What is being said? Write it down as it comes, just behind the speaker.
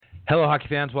Hello, hockey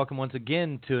fans. Welcome once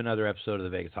again to another episode of the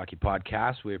Vegas Hockey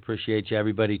Podcast. We appreciate you,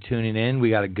 everybody, tuning in.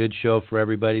 We got a good show for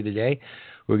everybody today.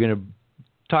 We're going to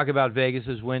talk about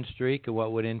Vegas's win streak and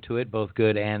what went into it, both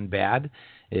good and bad.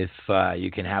 If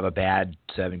you can have a bad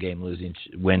 7-game losing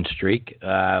win streak,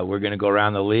 we're going to go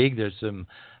around the league. There's some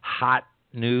hot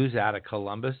news out of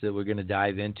Columbus that we're going to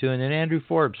dive into, and then Andrew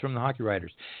Forbes from the Hockey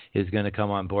Writers is going to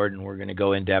come on board, and we're going to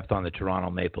go in depth on the Toronto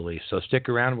Maple Leafs. So stick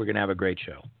around. We're going to have a great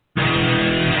show.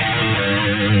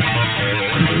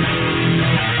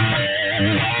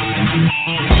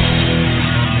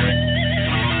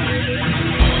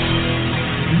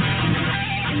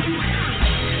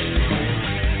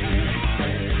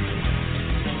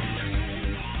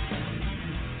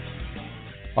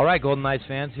 All right, Golden Knights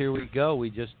fans, here we go. We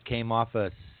just came off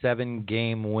a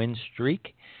 7-game win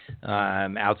streak,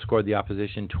 outscored the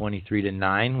opposition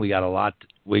 23-9. We got a lot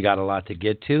to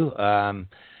get to.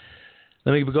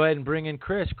 Let me go ahead and bring in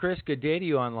Chris. Chris, good day to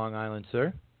you on Long Island,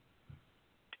 sir.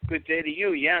 Good day to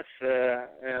you. Yes,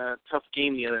 tough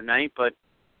game the other night, but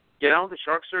the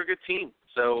Sharks are a good team.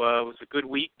 So it was a good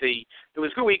week. It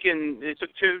was a good week, and they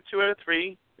took two out of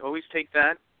 3. Always take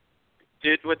that.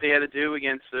 Did what they had to do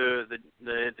against the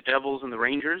Devils and the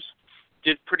Rangers.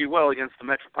 Did pretty well against the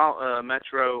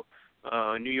Metro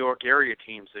New York area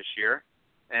teams this year,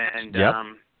 and yep.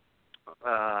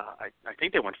 I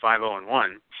think they went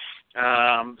 5-0-1.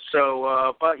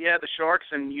 But yeah, the Sharks,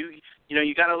 and you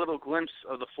got a little glimpse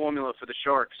of the formula for the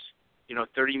Sharks.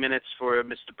 30 minutes for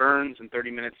Mr. Burns and 30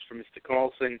 minutes for Mr.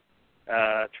 Carlson.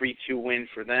 3-2 win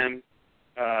for them.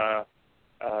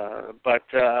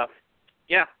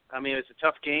 Yeah, I mean, it was a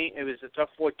tough game. It was a tough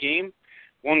fought game.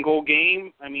 1-goal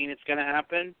game. I mean, it's going to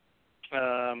happen.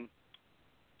 But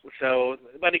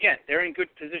again, they're in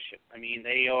good position. I mean,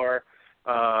 they are.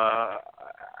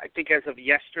 I think as of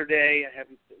yesterday, I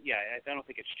don't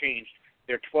think it's changed.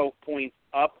 They're 12 points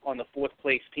up on the 4th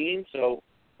place team, so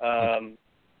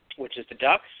which is the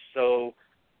Ducks. So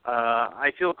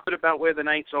I feel good about where the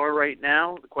Knights are right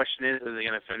now. The question is, are they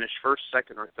going to finish first,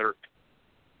 second, or third?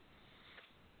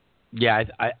 Yeah,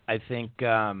 I think.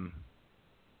 I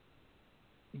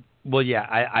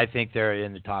think they're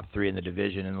in the top 3 in the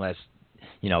division unless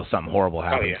something horrible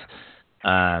happens.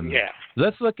 Oh, yeah.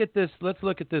 Let's look at this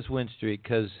win streak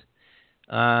because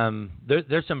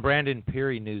there's some Brandon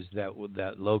Pirri news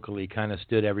that locally kind of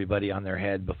stood everybody on their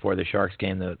head before the Sharks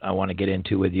game that I want to get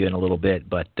into with you in a little bit.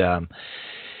 But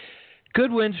good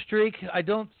win streak. I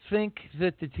don't think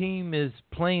that the team is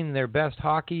playing their best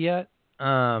hockey yet.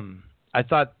 I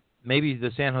thought maybe the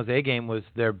San Jose game was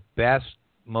their best,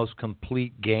 most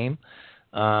complete game,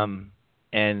 a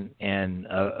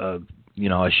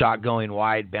shot going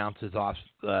wide bounces off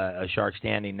a Shark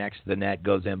standing next to the net,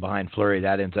 goes in behind Fleury.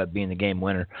 That ends up being the game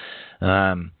winner.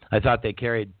 I thought they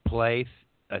carried play.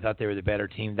 I thought they were the better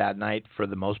team that night for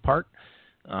the most part.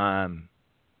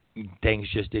 Things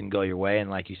just didn't go your way, and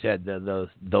like you said,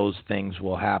 those things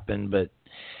will happen. But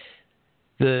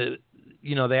they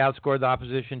outscored the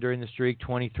opposition during the streak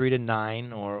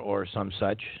 23-9 or some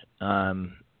such.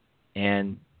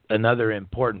 And another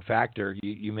important factor,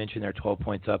 you mentioned they're 12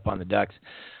 points up on the Ducks.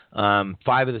 5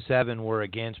 of the 7 were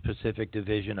against Pacific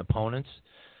Division opponents.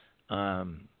 4.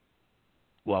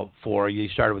 You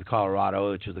started with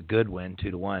Colorado, which was a good win,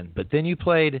 2-1. But then you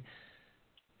played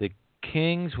the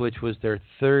Kings, which was their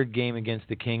 3rd game against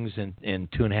the Kings in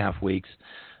 2.5 weeks.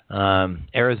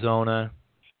 Arizona.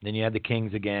 Then you had the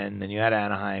Kings again. Then you had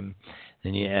Anaheim.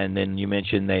 And then you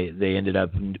mentioned they ended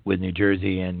up with New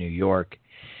Jersey and New York.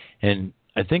 And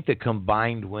I think the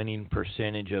combined winning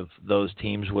percentage of those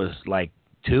teams was like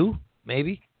 2,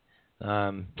 maybe,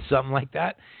 something like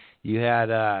that. You had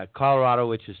Colorado,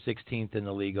 which is 16th in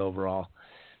the league overall.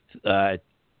 2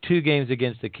 games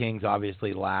against the Kings,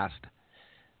 obviously last.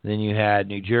 Then you had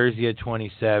New Jersey at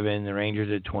 27, the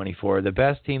Rangers at 24. The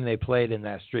best team they played in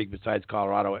that streak besides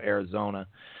Colorado, Anaheim,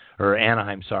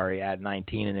 at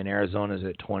 19, and then Arizona's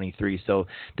at 23. So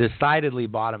decidedly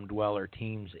bottom dweller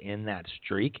teams in that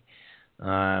streak.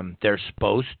 They're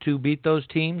supposed to beat those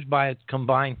teams by a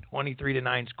combined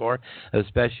 23-9 score,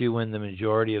 especially when the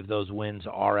majority of those wins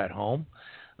are at home.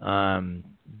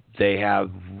 They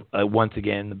have, once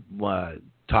again,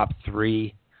 top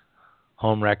 3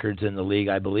 home records in the league,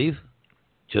 I believe,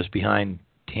 just behind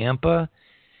Tampa.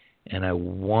 And I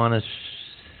want to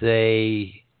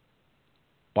say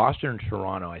Boston and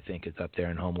Toronto, I think, is up there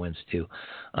in home wins too.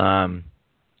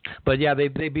 But yeah,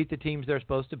 they beat the teams they're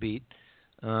supposed to beat.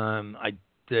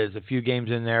 There's a few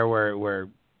games in there where it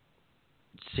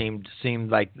seemed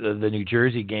like the New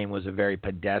Jersey game was a very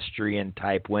pedestrian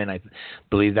type win. I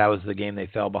believe that was the game they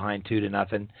fell behind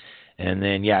 2-0, And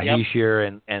then Yep.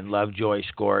 Heischer and Lovejoy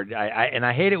scored.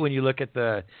 I hate it when you look at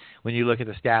the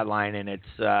stat line and it's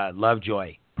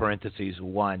Lovejoy parentheses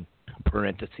 1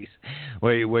 parentheses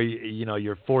where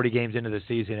you're 40 games into the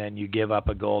season and you give up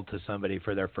a goal to somebody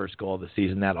for their first goal of the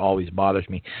season. That always bothers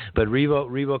me. But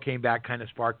Revo came back, kind of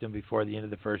sparked them before the end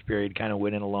of the first period, kind of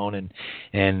went in alone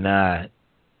and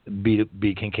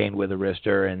beat Kincaid with a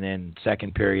wrister, and then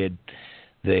second period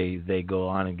they go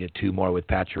on and get 2 more with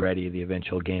Pacioretty, the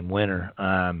eventual game winner.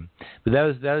 But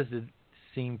that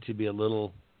seemed to be a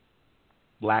little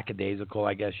lackadaisical,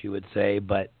 I guess you would say.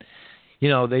 But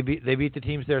they beat the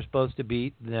teams they're supposed to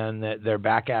beat. Then they're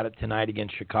back at it tonight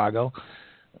against Chicago.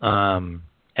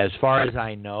 As far as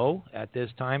I know, at this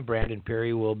time, Brandon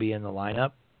Pirri will be in the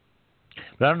lineup.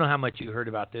 But I don't know how much you heard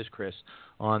about this, Chris.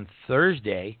 On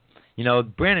Thursday,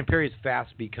 Brandon Pirri has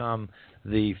fast become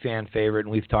the fan favorite,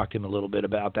 and we've talked to him a little bit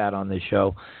about that on this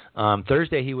show.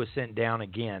 Thursday, he was sent down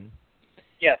again.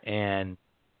 Yes. And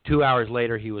 2 hours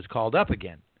later, he was called up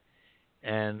again.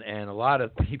 And a lot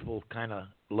of people kind of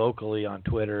locally on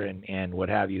Twitter and what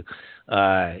have you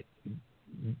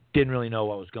didn't really know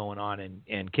what was going on.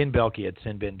 And Ken Belke at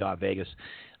Sinbin.Vegas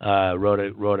wrote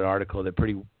an article that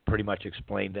pretty much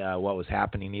explained what was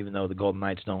happening, even though the Golden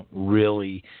Knights don't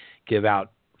really give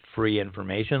out free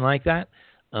information like that.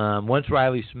 Once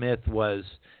Riley Smith was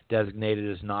designated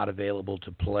as not available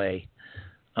to play,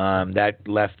 that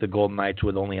left the Golden Knights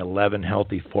with only 11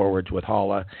 healthy forwards, with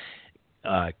Haula,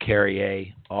 Carrier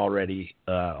already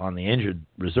on the injured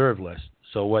reserve list.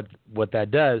 So what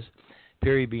that does,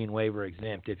 Pirri being waiver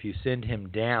exempt, if you send him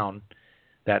down,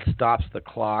 that stops the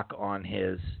clock on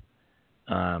his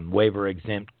waiver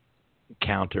exempt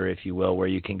counter, if you will, where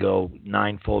you can go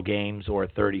 9 full games or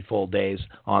 30 full days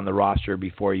on the roster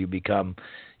before you become,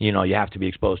 you have to be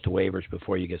exposed to waivers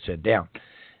before you get sent down.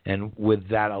 And with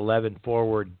that 11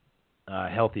 forward,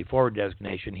 healthy forward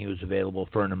designation, he was available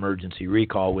for an emergency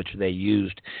recall, which they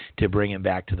used to bring him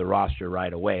back to the roster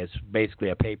right away. It's basically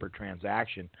a paper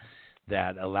transaction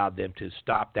that allowed them to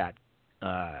stop that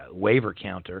waiver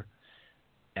counter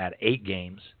at 8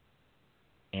 games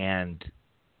and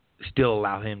still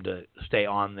allow him to stay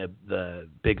on the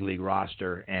big league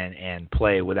roster and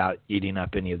play without eating up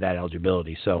any of that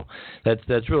eligibility. So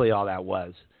that's really all that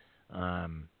was.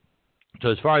 So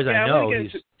as far as I know,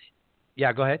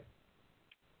 go ahead.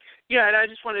 Yeah, and I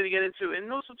just wanted to get into,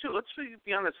 and also too, let's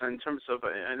be honest in terms of,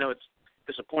 I know it's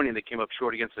disappointing they came up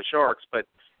short against the Sharks, but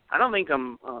I don't think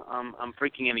I'm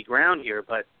breaking any ground here.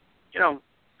 But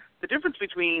the difference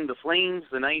between the Flames,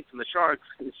 the Knights, and the Sharks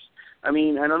is, I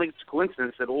don't think it's a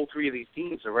coincidence that all 3 of these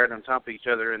teams are right on top of each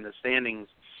other in the standings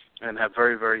and have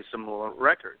very, very similar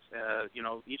records.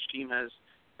 Each team has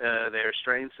their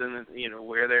strengths and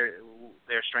where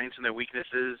their strengths and their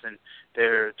weaknesses, and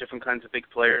their different kinds of big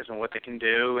players and what they can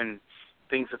do and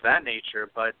things of that nature.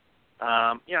 But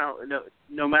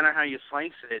no matter how you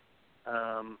slice it,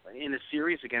 in a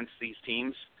series against these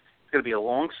teams, it's going to be a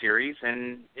long series,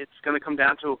 and it's going to come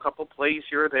down to a couple plays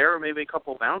here or there, or maybe a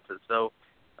couple bounces. So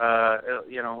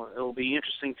it'll be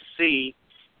interesting to see,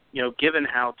 given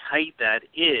how tight that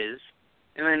is.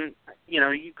 And then,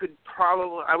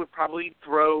 I would probably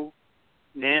throw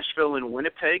Nashville and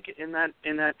Winnipeg in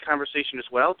that conversation as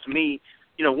well. To me,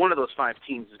 one of those 5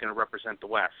 teams is going to represent the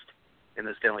West in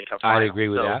the Stanley Cup final. I agree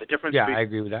with that. I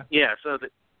agree with that. Yeah, so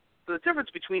the difference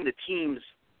between the teams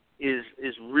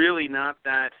is really not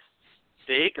that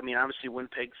big. Obviously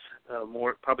Winnipeg's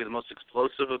probably the most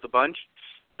explosive of the bunch,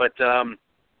 but and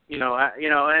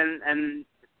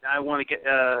I want to get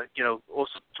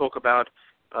also talk about,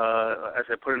 as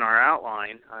I put in our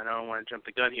outline, I don't want to jump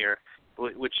the gun here,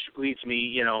 which leads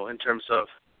me, in terms of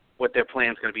what their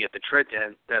plan is going to be at the trade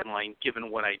deadline,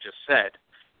 given what I just said.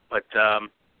 But the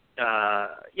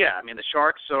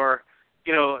Sharks are,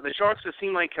 the Sharks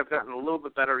seem like have gotten a little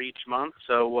bit better each month,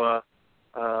 so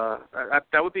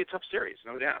that would be a tough series,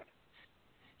 no doubt.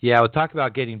 Yeah, we'll talk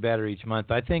about getting better each month.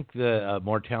 I think the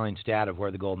more telling stat of where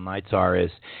the Golden Knights are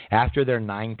is after their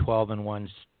 9-12-1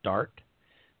 start,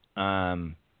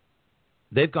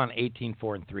 they've gone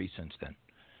 18-4-3 since then.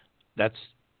 That's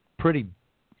pretty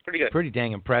good. Pretty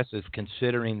dang impressive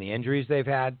considering the injuries they've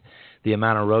had, the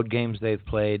amount of road games they've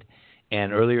played,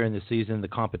 and earlier in the season the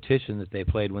competition that they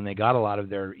played when they got a lot of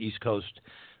their East Coast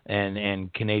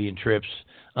and Canadian trips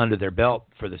under their belt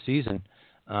for the season.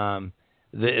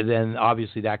 Then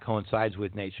obviously that coincides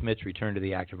with Nate Schmidt's return to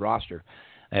the active roster.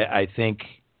 I think,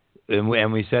 and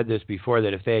we said this before,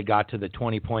 that if they had got to the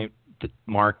 20-point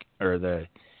mark or the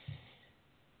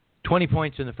 20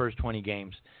 points in the first 20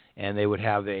 games, and they would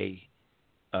have a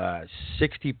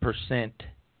 60%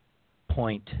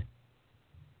 point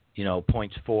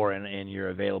points for in your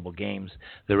available games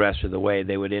the rest of the way,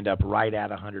 they would end up right at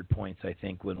 100 points, I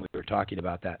think, when we were talking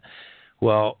about that.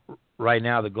 Well, right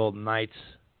now the Golden Knights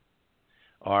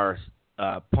are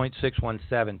 .617,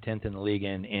 10th in the league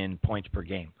in points per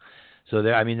game. So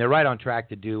they're right on track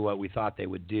to do what we thought they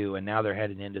would do, and now they're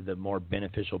heading into the more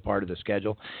beneficial part of the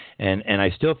schedule. And I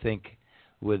still think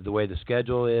with the way the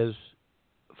schedule is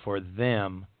for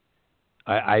them,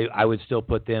 I would still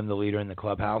put them the leader in the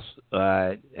clubhouse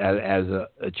as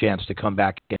a chance to come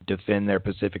back and defend their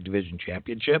Pacific Division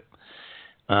championship.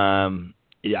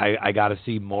 I got to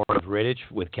see more of Rittich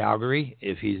with Calgary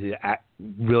if he's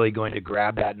really going to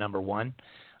grab that number one.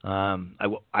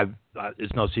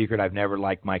 It's no secret I've never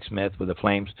liked Mike Smith with the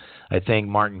Flames. I think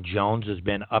Martin Jones has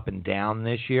been up and down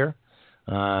this year.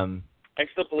 I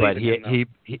still believe in him,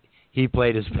 though. He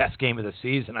played his best game of the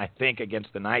season, I think,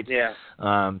 against the Knights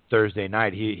Thursday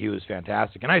night. He was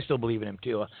fantastic, and I still believe in him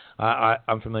too.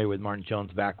 I'm familiar with Martin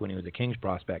Jones back when he was a Kings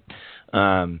prospect.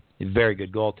 Very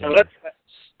good goaltender.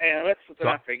 Let's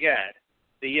not forget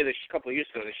a couple of years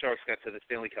ago, the Sharks got to the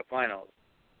Stanley Cup Finals.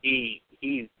 He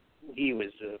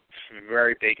was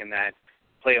very big in that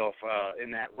playoff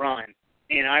in that run,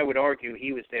 and I would argue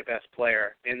he was their best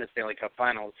player in the Stanley Cup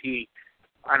Finals.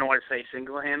 I don't want to say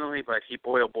single-handedly, but he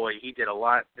did a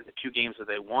lot in the two games that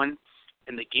they won.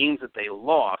 In the games that they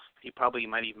lost, he probably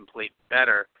might even play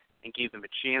better and gave them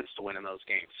a chance to win in those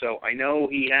games. So I know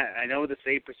I know the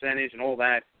save percentage and all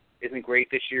that isn't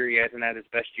great this year. He hasn't had his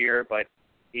best year, but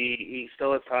he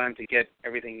still has time to get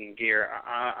everything in gear.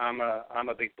 I'm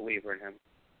a big believer in him.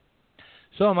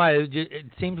 So am I. It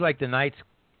seems like the Knights,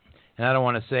 and I don't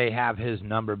want to say have his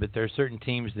number, but there are certain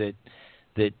teams that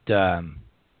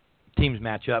teams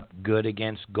match up good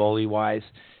against goalie-wise.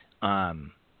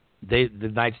 The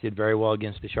Knights did very well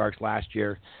against the Sharks last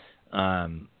year.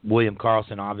 William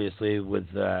Karlsson, obviously, with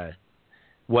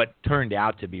what turned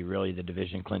out to be really the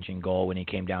division-clinching goal when he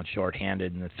came down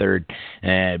shorthanded in the third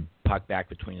and puck back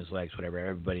between his legs, whatever.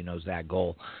 Everybody knows that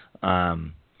goal.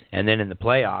 And then in the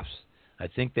playoffs, I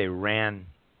think they ran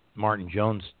Martin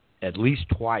Jones at least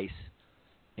twice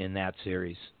in that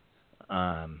series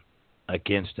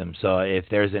against him. So if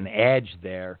there's an edge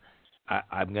there,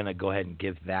 I'm going to go ahead and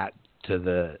give that to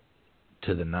the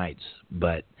Knights.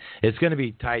 But it's going to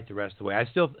be tight the rest of the way.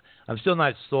 I'm still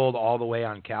not sold all the way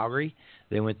on Calgary.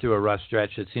 They went through a rough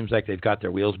stretch. It seems like they've got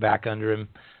their wheels back under them.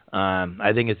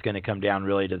 I think it's going to come down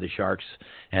really to the Sharks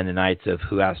and the Knights of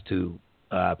who has to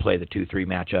play the 2-3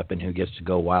 matchup and who gets to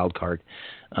go wild card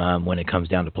when it comes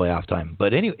down to playoff time.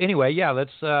 But anyway, yeah,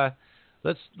 let's talk about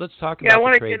the trade deadline. I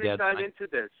want to dive into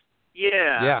this.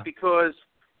 Yeah. Because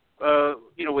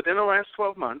within the last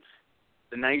 12 months,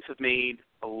 the Knights have made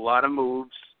a lot of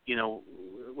moves.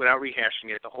 Without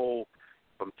rehashing it, the whole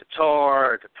from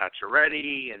Tatar to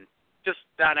Pacioretty and just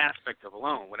that aspect of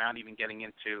alone, without even getting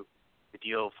into the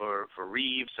deal for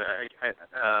Reeves.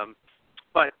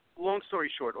 But long story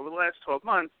short, over the last 12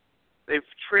 months, they've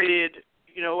traded,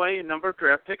 a number of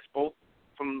draft picks, both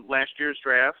from last year's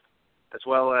draft as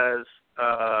well as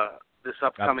this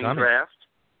upcoming draft.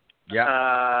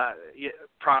 Yeah.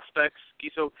 Prospects.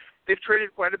 So they've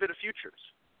traded quite a bit of futures.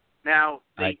 Now,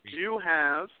 they do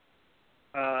have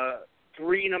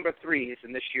 3 number 3s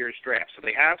in this year's draft. So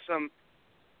they have some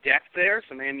depth there,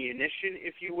 some ammunition,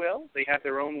 if you will. They have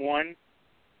their own 1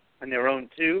 and their own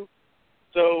 2.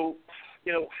 So,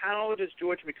 how does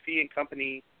George McPhee and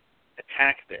company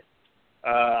attack this?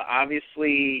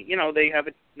 Obviously, they have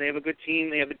a good team.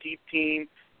 They have a deep team.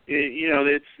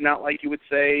 It's not like you would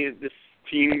say this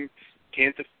team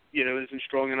isn't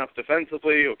strong enough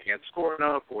defensively or can't score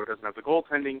enough or doesn't have the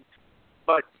goaltending.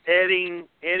 But adding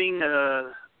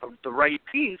the right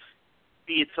piece,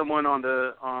 be it someone on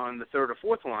the third or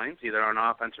fourth lines, either on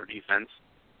offense or defense,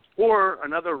 or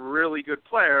another really good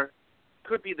player,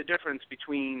 could be the difference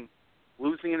between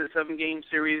losing in a 7-game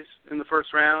series in the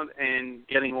first round and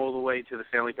getting all the way to the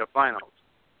Stanley Cup Finals.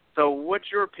 So what's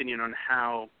your opinion on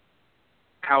how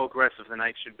aggressive the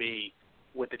Knights should be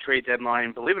with the trade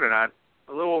deadline, believe it or not,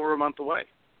 a little over a month away?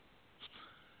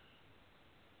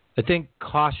 I think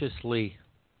cautiously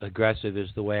aggressive is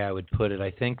the way I would put it.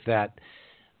 I think that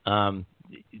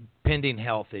pending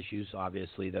health issues,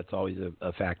 obviously, that's always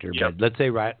a factor. Yep. But let's say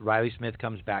Riley Smith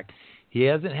comes back. He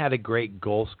hasn't had a great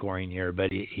goal-scoring year,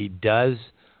 but he does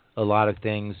a lot of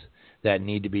things that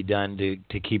need to be done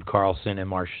to keep Karlsson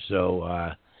and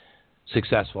Marchessault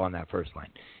successful on that first line.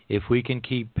 If we can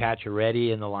keep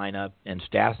Pacioretty in the lineup and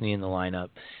Stastny in the lineup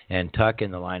and Tuck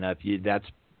in the lineup,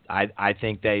 I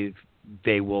think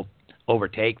they will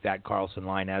overtake that Karlsson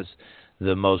line as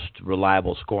the most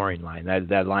reliable scoring line.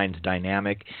 That line's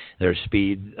dynamic. Their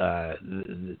speed,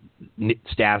 Stastny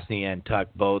and Tuck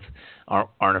both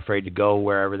aren't afraid to go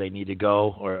wherever they need to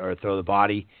go or throw the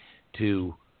body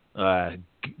to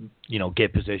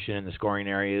get position in the scoring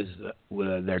areas.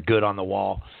 They're good on the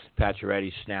wall.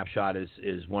 Pacioretty's snapshot is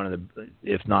one of the,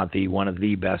 if not the one of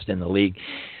the best in the league.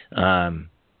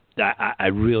 I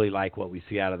really like what we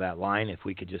see out of that line if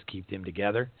we could just keep them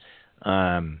together.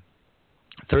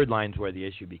 Third line's where the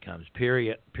issue becomes.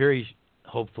 Pirri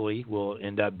hopefully will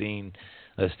end up being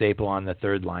a staple on the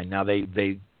third line. Now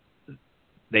they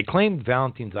claimed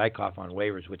Valentin Zykov on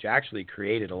waivers, which actually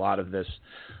created a lot of this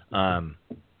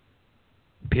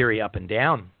Pirri up and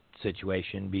down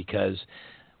situation, because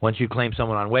once you claim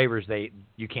someone on waivers,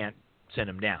 you can't send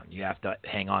them down. You have to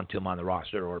hang on to them on the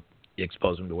roster or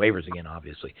expose them to waivers again,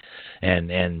 obviously.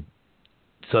 And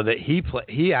so that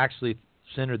he actually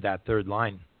centered that third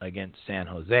line against San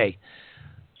Jose.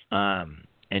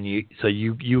 And you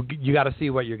got to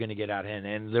see what you're going to get out of him.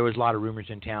 And there was a lot of rumors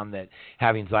in town that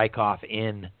having Zykov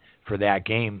in for that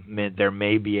game meant there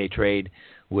may be a trade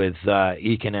with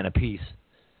Eakin and a piece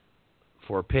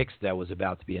for picks that was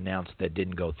about to be announced that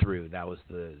didn't go through. That was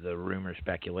the rumor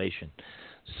speculation.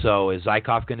 So is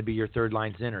Zykov going to be your third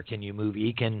line center? Can you move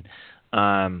Eakin?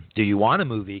 Do you want to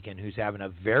move Eakin, who's having a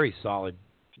very solid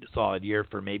year,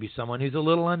 for maybe someone who's a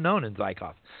little unknown in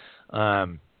Zykov?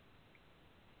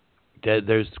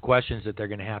 There's questions that they're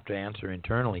going to have to answer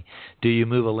internally. Do you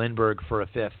move a Lindbergh for a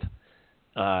fifth?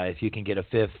 If you can get a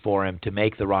fifth for him to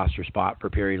make the roster spot for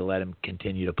Pirri to let him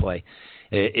continue to play.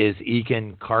 Is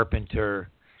Eakin, Carpenter,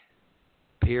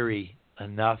 Pirri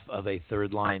enough of a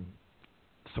third line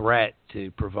threat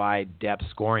to provide depth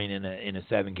scoring in a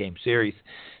 7-game series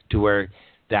to where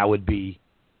that would be,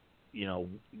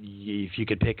 if you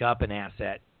could pick up an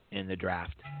asset in the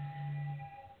draft,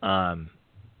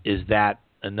 is that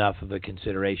enough of a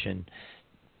consideration?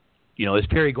 Is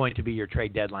Pirri going to be your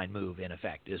trade deadline move, in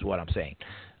effect, is what I'm saying.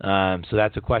 So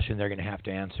that's a question they're going to have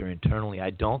to answer internally.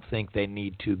 I don't think they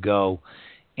need to go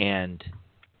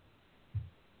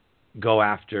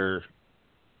after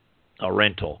a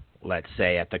rental, let's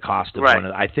say, at the cost of one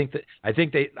of. I think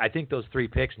those 3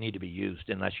 picks need to be used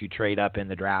unless you trade up in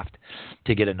the draft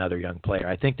to get another young player.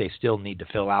 I think they still need to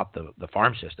fill out the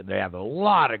farm system. They have a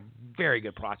lot of very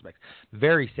good prospects.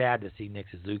 Very sad to see Nick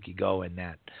Suzuki go in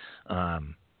that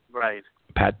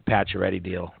Pacioretty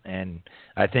deal. And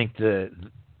I think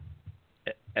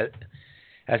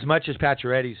as much as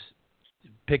Pacioretty's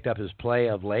picked up his play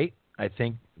of late, I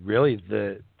think really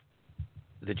the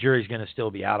jury's going to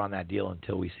still be out on that deal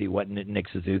until we see what Nick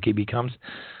Suzuki becomes.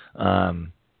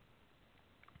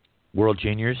 World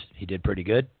Juniors, he did pretty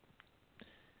good.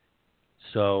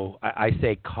 So I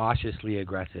say cautiously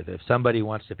aggressive. If somebody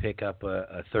wants to pick up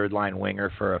a third-line winger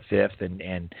for a fifth,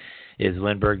 and is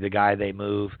Lindbergh the guy they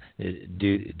move?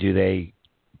 Do they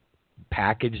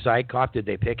package Zykov? Did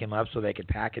they pick him up so they could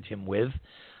package him with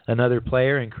another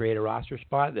player and create a roster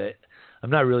spot? I'm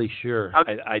not really sure.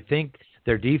 I think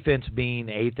their defense being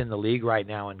 8th in the league right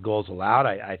now in goals allowed,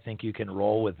 I think you can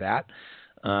roll with that.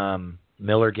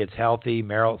 Miller gets healthy.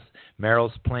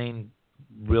 Merrill's playing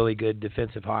really good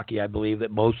defensive hockey. I believe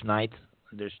that most nights,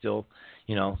 there's still,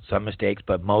 some mistakes,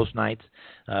 but most nights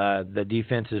the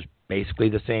defense is basically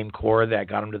the same core that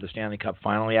got them to the Stanley Cup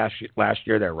final last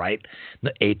year. They're right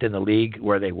 8th in the league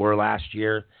where they were last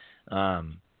year.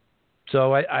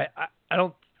 So I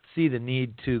don't see the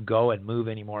need to go and move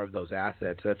any more of those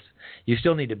assets. You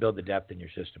still need to build the depth in your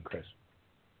system, Chris.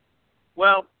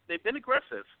 Well, they've been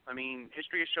aggressive. I mean,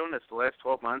 history has shown us the last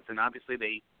 12 months, and obviously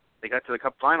they got to the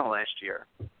Cup final last year.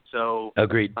 So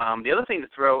agreed. The other thing to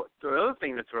throw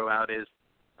out is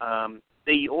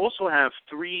they also have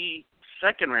 3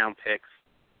 second-round picks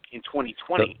in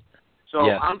 2020. So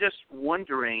yes. I'm just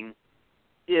wondering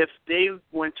if they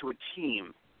went to a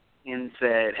team and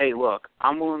said, "Hey, look,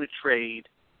 I'm willing to trade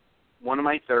one of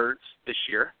my thirds this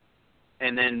year,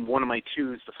 and then one of my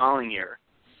twos the following year."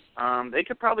 They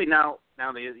could probably now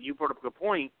you brought up a good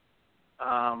point.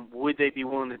 Would they be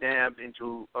willing to dab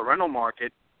into a rental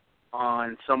market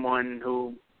on someone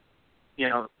who,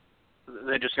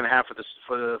 they're just going to have for the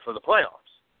playoffs,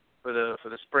 for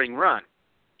the spring run?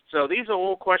 So these are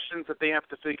all questions that they have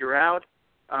to figure out.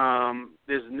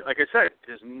 There's, like I said,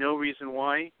 there's no reason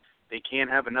why they can't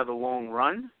have another long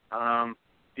run.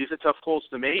 These are tough calls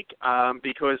to make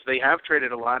because they have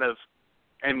traded a lot of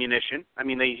ammunition. I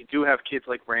mean, they do have kids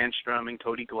like Brandstrom and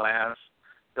Cody Glass,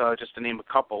 just to name a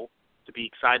couple, to be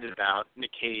excited about.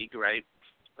 Nick Hague, right?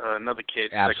 Another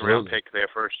kid, second-round pick their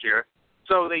first year.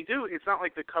 So they do. It's not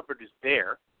like the cupboard is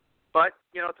bare. But,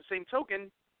 at the same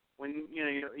token, when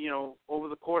over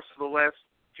the course of the last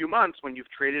few months, when you've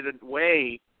traded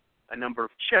away a number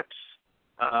of chips,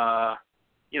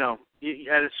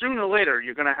 sooner or later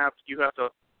you have to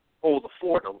hold the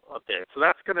fort a bit. So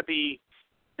that's going to be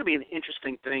an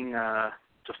interesting thing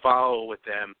to follow with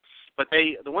them. But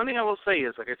the one thing I will say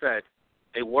is, like I said,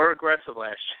 they were aggressive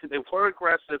last year. They were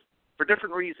aggressive for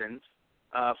different reasons,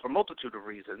 for a multitude of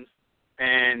reasons,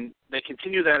 and they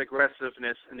continue that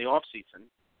aggressiveness in the off season.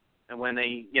 And when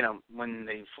they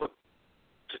flip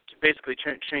to basically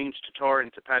change Tatar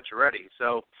into Pacioretty.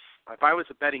 So if I was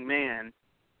a betting man,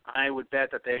 I would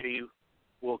bet that they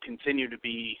will continue to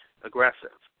be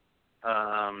aggressive.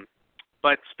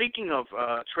 But speaking of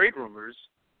trade rumors,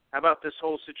 how about this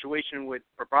whole situation with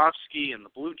Bobrovsky and the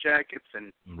Blue Jackets?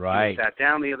 And right. He sat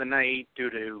down the other night due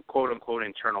to quote-unquote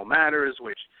internal matters,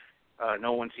 which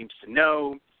no one seems to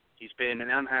know. He's been an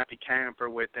unhappy camper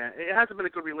with them. It hasn't been a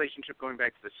good relationship going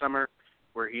back to the summer,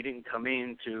 where he didn't come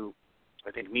in to,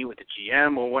 I think, meet with the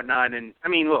GM or whatnot. And, I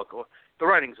mean, look, the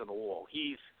writing's on the wall.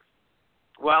 They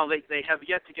have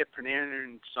yet to get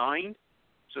Panarin signed.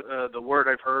 So, the word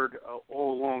I've heard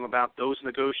all along about those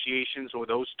negotiations or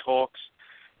those talks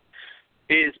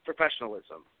is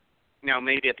professionalism. Now,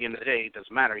 maybe at the end of the day, it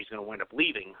doesn't matter. He's going to wind up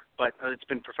leaving, but it's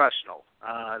been professional.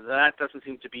 That doesn't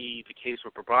seem to be the case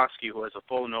with Bobrovsky, who has a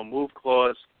full no-move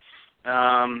clause.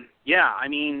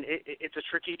 It's a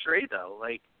tricky trade, though.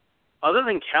 Like, other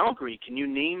than Calgary, can you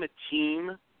name a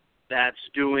team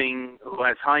who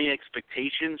has high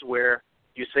expectations where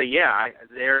you say, I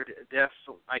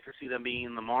could see them being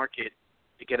in the market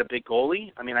to get a big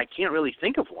goalie? I mean, I can't really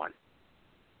think of one.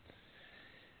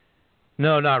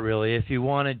 No, not really. If you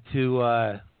wanted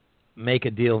to make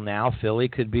a deal now, Philly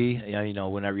could be.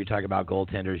 Whenever you talk about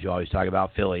goaltenders, you always talk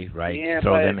about Philly, right? Yeah,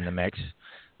 throw them in the mix.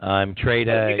 Trade.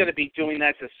 You're going to be doing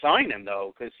that to sign him,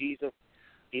 though, because he's a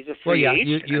free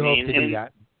agent. You hope to do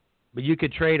that. But you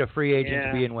could trade a free agent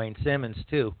to be in Wayne Simmons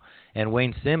too, and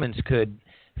Wayne Simmons could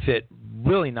fit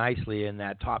really nicely in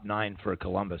that top 9 for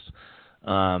Columbus.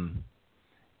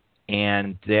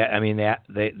 And they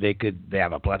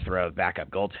have a plethora of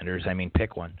backup goaltenders. I mean,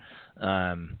 pick one.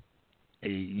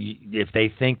 If they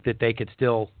think that they could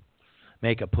still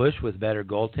make a push with better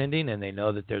goaltending, and they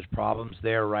know that there's problems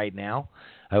there right now,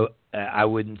 I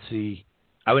wouldn't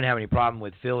have any problem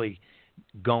with Philly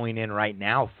going in right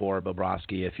now for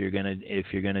Bobrovsky if you're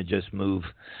gonna just move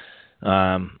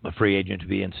a free agent to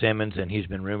be in Simmons, and he's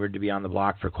been rumored to be on the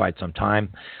block for quite some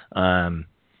time, and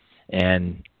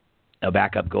a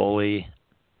backup goalie,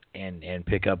 and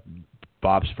pick up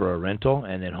Bob's for a rental,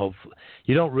 and then hopefully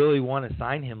you don't really want to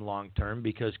sign him long term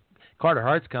because Carter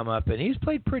Hart's come up and he's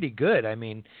played pretty good. I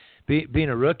mean, being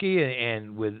a rookie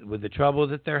and with the trouble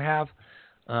that they have,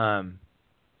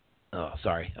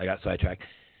 sorry, I got sidetracked.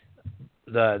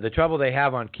 The trouble they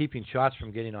have on keeping shots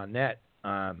from getting on net.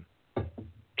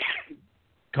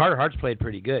 Carter Hart's played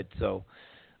pretty good, so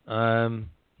I'm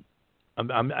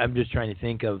just trying to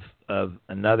think of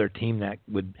another team that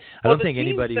would. I don't think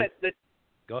anybody.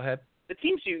 Go ahead. The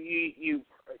teams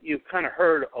you've kind of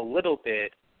heard a little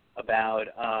bit about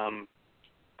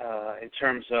in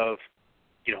terms of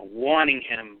wanting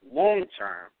him long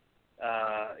term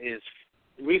is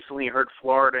recently heard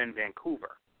Florida and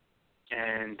Vancouver,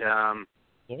 and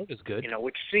Florida's good.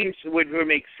 Which would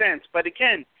make sense, but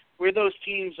again, where those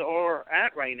teams are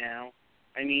at right now,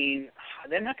 I mean,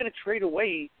 they're not going to trade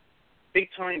away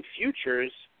big-time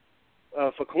futures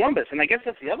for Columbus. And I guess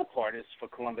that's the other part is for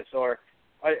Columbus. Or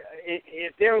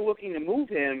if they're looking to move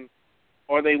him,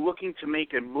 are they looking to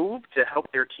make a move to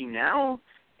help their team now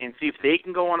and see if they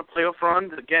can go on a playoff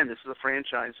run? Again, this is a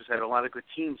franchise that's had a lot of good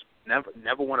teams,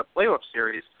 never won a playoff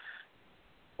series.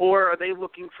 Or are they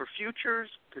looking for futures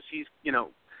because he's he's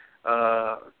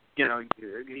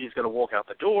going to walk out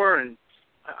the door? And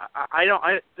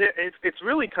it's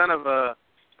really kind of a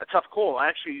tough call. I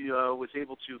actually was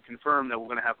able to confirm that we're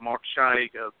going to have Mark Scheig,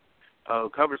 who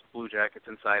covers the Blue Jackets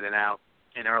inside and out,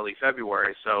 in early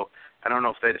February. So I don't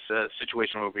know if this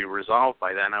situation will be resolved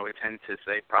by then. I would tend to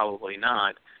say probably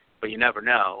not, but you never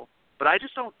know. But I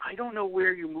don't know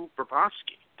where you move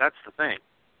Bobrovsky. That's the thing.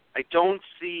 I don't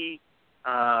see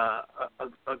a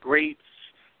great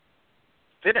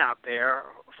fit out there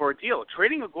for a deal.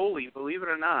 Trading a goalie, believe it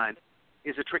or not,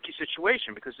 is a tricky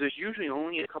situation because there's usually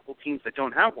only a couple teams that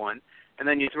don't have one, and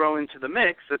then you throw into the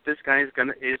mix that this guy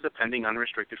is a pending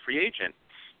unrestricted free agent.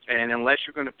 And unless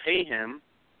you're going to pay him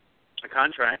a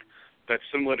contract that's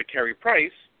similar to Carey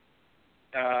Price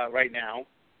right now,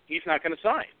 he's not going to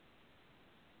sign.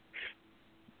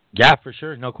 Yeah, for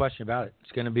sure. No question about it.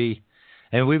 It's going to be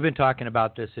And we've been talking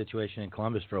about this situation in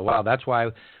Columbus for a while. That's why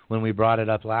when we brought it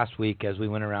up last week as we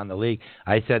went around the league,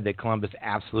 I said that Columbus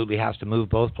absolutely has to move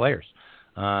both players.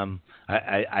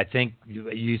 I think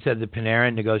you said the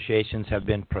Panarin negotiations have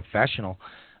been professional.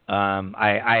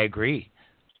 I agree.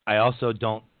 I also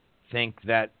don't think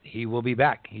that he will be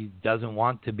back. He doesn't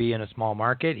want to be in a small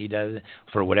market. He does,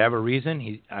 for whatever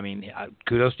reason.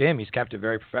 Kudos to him. He's kept it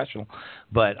very professional,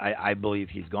 but I believe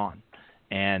he's gone.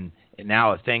 And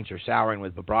now if things are souring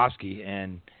with Bobrovsky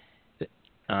and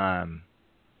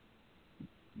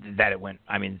that it went.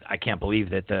 I mean, I can't believe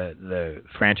that the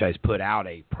franchise put out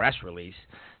a press release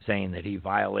saying that he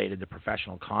violated the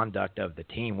professional conduct of the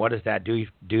team. What does that do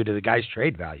to the guy's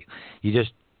trade value? You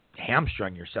just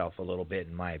hamstrung yourself a little bit,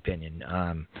 in my opinion.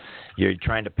 You're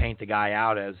trying to paint the guy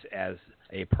out as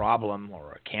a problem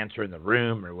or a cancer in the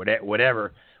room or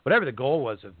whatever the goal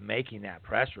was of making that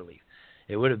press release.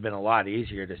 It would have been a lot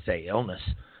easier to say illness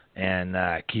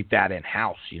and keep that in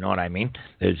house. You know what I mean?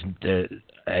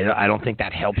 I don't think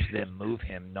that helps them move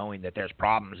him, knowing that there's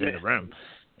problems in the room.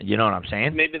 You know what I'm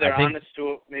saying? Maybe they're honest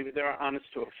to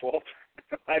a fault.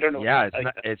 I don't know. Yeah,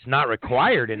 it's not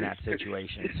required in that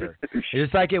situation, sir.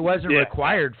 It's like it wasn't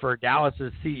required for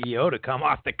Dallas's CEO to come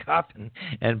off the cuff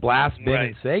and blast Ben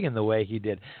and Sagan the way he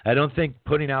did. I don't think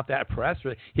putting out that press,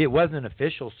 it wasn't an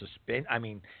official suspension. I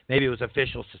mean, maybe it was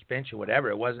official suspension, whatever.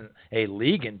 It wasn't a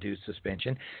league-induced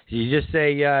suspension. So you just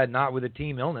say not with a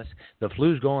team illness. The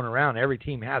flu's going around. Every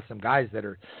team has some guys that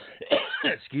are,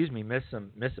 miss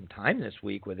some time this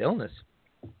week with illness.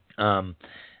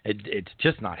 It's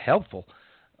just not helpful.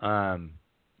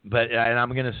 But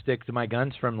I'm going to stick to my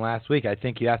guns from last week. I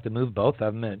think you have to move both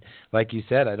of them. And like you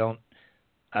said, no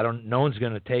one's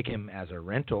going to take him as a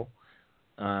rental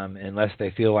unless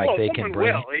they feel like they can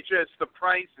bring. Will. It's just the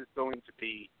price is going to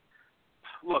be.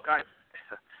 Look,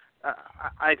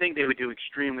 I think they would do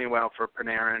extremely well for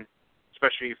Panarin,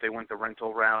 especially if they went the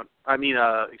rental route.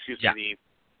 The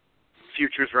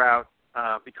futures route,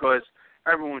 because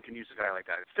everyone can use a guy like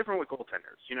that. It's different with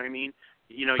goaltenders. You know what I mean?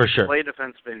 You can play a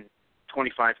defenseman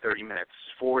 25, 30 minutes.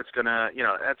 Forward's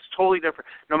that's totally different.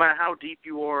 No matter how deep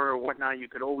you are or whatnot, you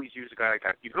could always use a guy like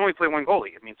that. You can only play one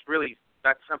goalie. I mean, it's really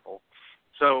that simple.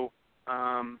 So,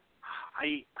 again,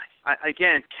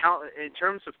 in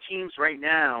terms of teams right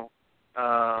now,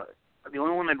 the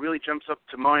only one that really jumps up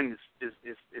to mind is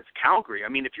Calgary. I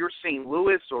mean, if you're St.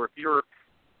 Louis or if you're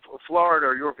Florida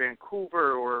or you're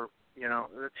Vancouver or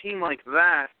a team like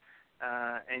that,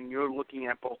 and you're looking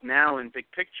at both now and big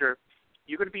picture,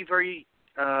 you're going to be very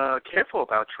careful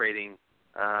about trading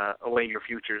away your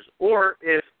futures. Or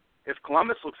if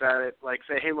Columbus looks at it like,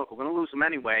 say, hey, look, we're going to lose them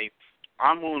anyway,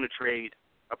 I'm willing to trade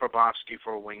a Bobrovsky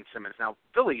for a Wayne Simmons. Now,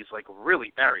 Philly's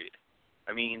really buried.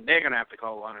 I mean, they're going to have to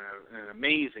go on an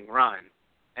amazing run.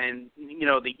 And,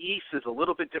 the East is a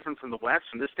little bit different from the West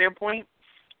from this standpoint.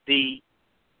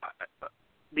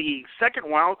 The second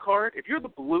wild card, if you're the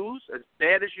Blues, as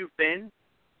bad as you've been,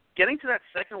 getting to that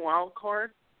second wild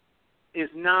card is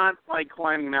not like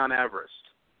climbing Mount Everest.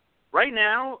 Right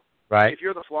now, if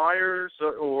you're the Flyers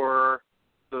or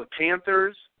the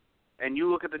Panthers, and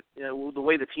you look at the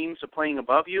way the teams are playing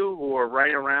above you, who are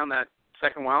right around that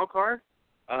second wild card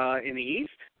in the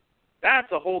East,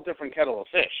 that's a whole different kettle of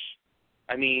fish.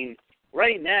 I mean,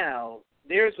 right now,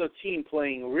 there's a team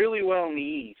playing really well in the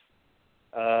East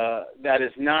that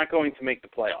is not going to make the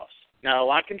playoffs. Now, a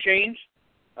lot can change,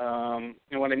 and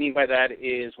what I mean by that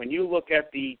is when you look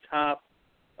at the top,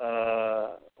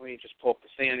 let me just pull up the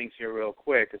standings here real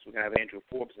quick because we're going to have Andrew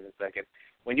Forbes in a second.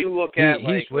 When you look at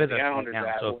he's with the us Islanders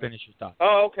now, so finish your thought.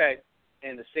 Oh, okay,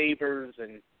 and the Sabres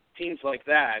and teams like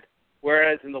that,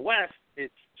 whereas in the West,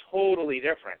 it's totally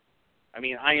different. I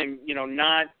mean, I am,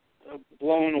 not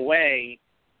blown away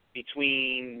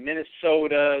between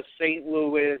Minnesota, St.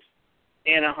 Louis,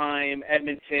 Anaheim,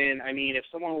 Edmonton. I mean, if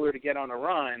someone were to get on a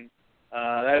run,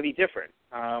 that would be different.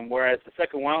 Whereas the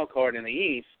second wild card in the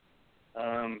East,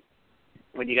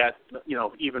 when you got,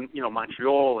 even,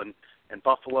 Montreal and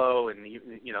Buffalo and,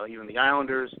 even the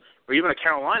Islanders or even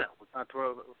Carolina, let's not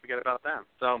forget about them.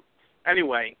 So,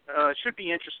 anyway, it should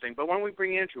be interesting. But why don't we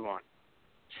bring Andrew on?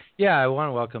 Yeah, I want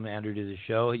to welcome Andrew to the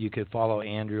show. You could follow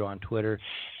Andrew on Twitter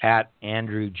at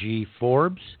Andrew G.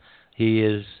 Forbes. He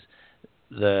is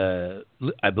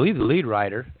I believe the lead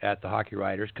writer at the Hockey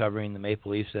Writers, covering the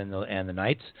Maple Leafs and the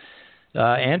Knights.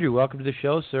 Andrew, welcome to the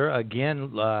show, sir.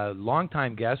 Again,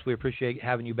 longtime guest. We appreciate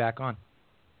having you back on.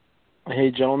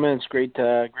 Hey, gentlemen, it's great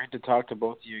to talk to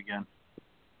both of you again.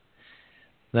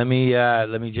 Let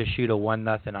me just shoot a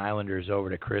 1-0 Islanders over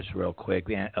to Chris real quick.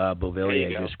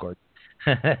 Beauvillier just scored.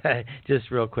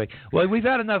 Just real quick. Well, we've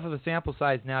had enough of a sample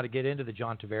size now to get into the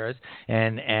John Tavares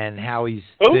and how he's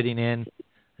fitting in.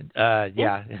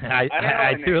 Yeah,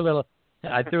 I threw a little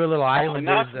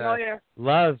Islanders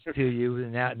love to you,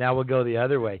 and now we'll go the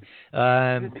other way.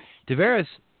 Tavares,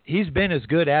 he's been as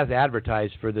good as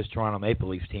advertised for this Toronto Maple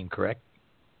Leafs team, correct?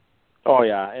 Oh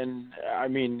yeah, and I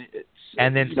mean,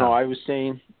 and then I was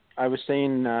saying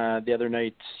the other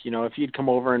night, if he'd come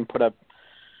over and put up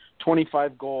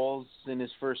 25 goals in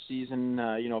his first season,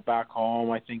 back home,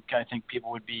 I think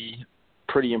people would be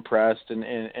pretty impressed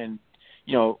and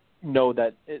know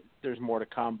that there's more to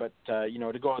come. But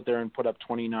to go out there and put up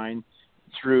 29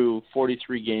 through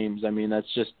 43 games, I mean,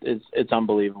 that's just it's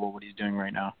unbelievable what he's doing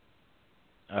right now.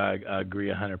 I agree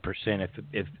 100%.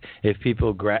 If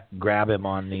people grab him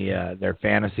on their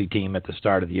fantasy team at the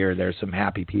start of the year, there's some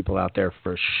happy people out there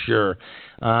for sure.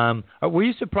 Were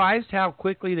you surprised how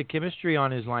quickly the chemistry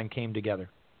on his line came together?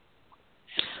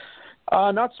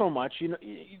 Not so much.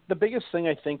 The biggest thing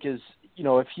I think is,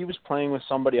 if he was playing with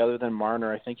somebody other than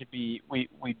Marner, I think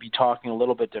we'd be talking a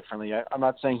little bit differently. I'm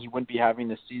not saying he wouldn't be having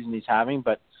the season he's having,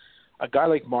 but a guy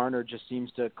like Marner just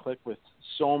seems to click with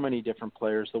so many different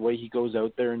players. The way he goes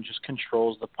out there and just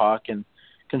controls the puck and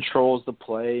controls the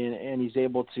play, and he's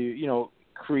able to,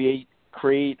 create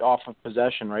off of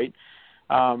possession, right?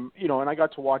 And I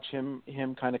got to watch him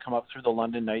kind of come up through the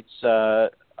London Knights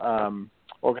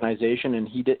organization, and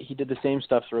he did the same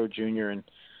stuff through junior. And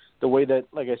the way that,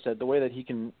 like I said, the way that he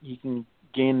can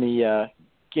gain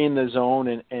the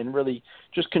zone and really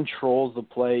just controls the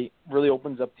play, really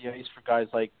opens up the ice for guys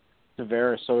like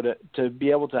Tavares. So to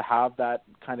be able to have that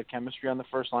kind of chemistry on the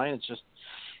first line, it's just,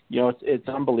 it's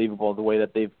unbelievable the way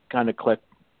that they've kind of clicked,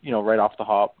 right off the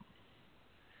hop.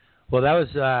 Well, that was,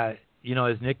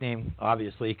 his nickname,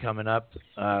 obviously, coming up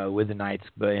with the Knights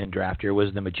in draft year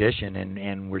was the Magician,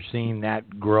 and we're seeing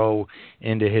that grow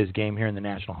into his game here in the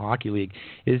National Hockey League.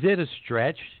 Is it a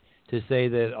stretch to say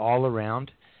that all around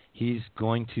he's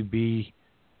going to be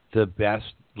the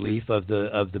best Leaf of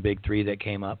the big three that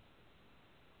came up?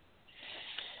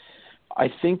 I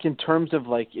think in terms of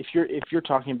if you're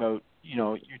talking about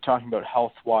you're talking about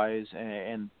health wise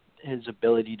and his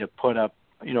ability to put up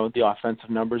the offensive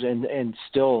numbers and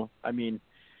still, I mean,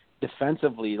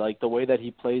 defensively, like the way that he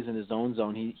plays in his own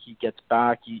zone, he gets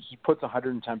back, he puts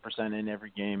 110% in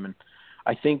every game. And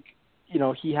I think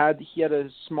he had a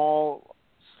small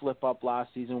slip up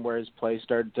last season where his play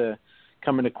started to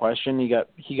come into question.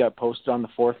 He got posted on the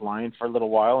fourth line for a little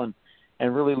while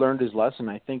and really learned his lesson.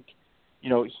 I think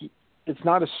it's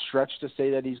not a stretch to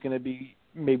say that he's going to be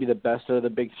maybe the best of the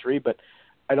big three, but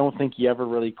I don't think you ever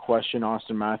really question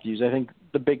Austin Matthews. I think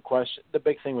the big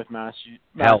thing with Matthews,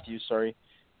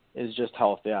 is just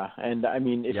health. Yeah. And I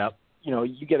mean, if,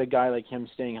 you get a guy like him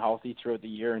staying healthy throughout the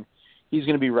year, and he's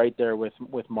going to be right there with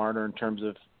Marner in terms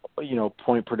of,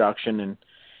 point production. And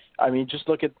I mean, just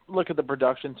look at the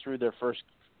production through their first,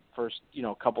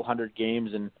 couple hundred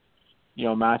games, and,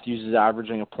 Matthews is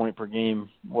averaging a point per game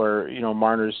where,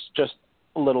 Marner's just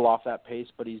a little off that pace,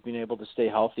 but he's been able to stay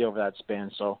healthy over that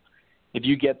span. So if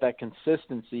you get that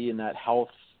consistency and that health,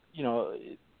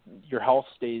 your health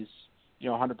stays,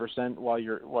 100% while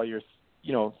you're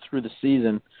through the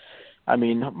season, I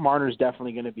mean, Marner's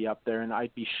definitely going to be up there, and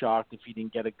I'd be shocked if he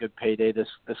didn't get a good payday this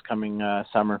coming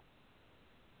summer.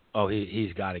 Oh,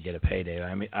 he's got to get a payday.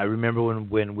 I mean, I remember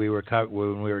when we were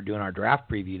doing our draft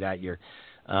preview that year.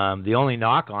 The only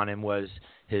knock on him was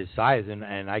his size,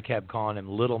 and I kept calling him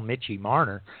Little Mitchie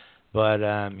Marner.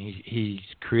 But he's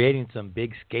creating some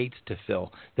big skates to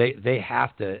fill. They have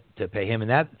to pay him, and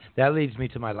that leads me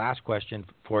to my last question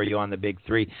for you on the big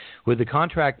three. With the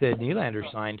contract that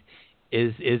Nylander signed,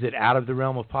 is it out of the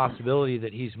realm of possibility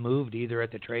that he's moved either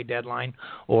at the trade deadline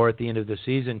or at the end of the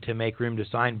season to make room to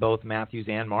sign both Matthews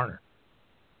and Marner?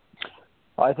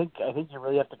 Well, I think you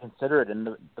really have to consider it, and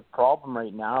the problem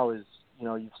right now is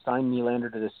you've signed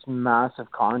Nylander to this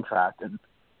massive contract, and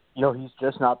he's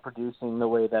just not producing the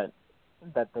way that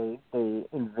they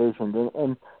envisioned.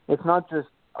 And it's not just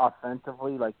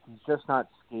offensively, like he's just not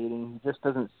skating. He just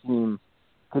doesn't seem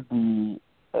to be,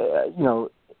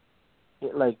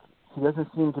 he doesn't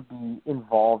seem to be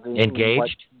involved in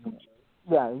engaged.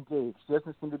 Engaged. He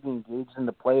doesn't seem to be engaged in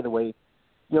the play the way,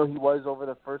 he was over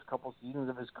the first couple seasons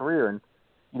of his career. And,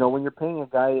 when you're paying a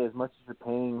guy as much as you're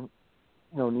paying,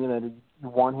 Nylander, you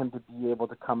want him to be able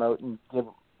to come out and give,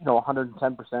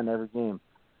 110% every game.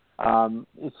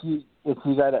 Is he a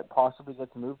guy that possibly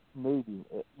gets moved? Maybe.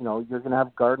 You're going to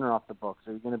have Gardner off the books.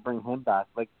 Are you going to bring him back?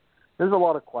 Like, there's a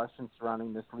lot of questions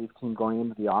surrounding this Leaf team going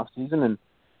into the offseason, and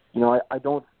I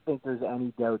don't think there's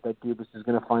any doubt that Dubas is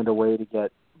going to find a way to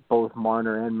get both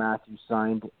Marner and Matthews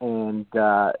signed, and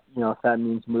if that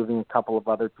means moving a couple of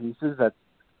other pieces,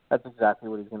 that's exactly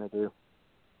what he's going to do.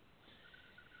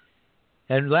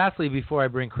 And lastly, before I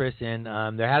bring Chris in,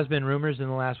 there has been rumors in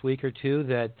the last week or two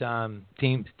that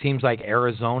teams like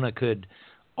Arizona could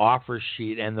offer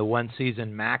sheet, and the one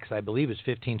season max, I believe, is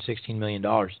 $16 million.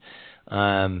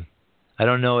 I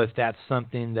don't know if that's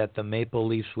something that the Maple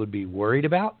Leafs would be worried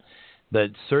about, but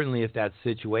certainly if that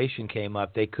situation came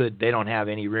up, they don't have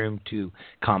any room to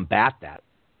combat that.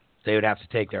 They would have to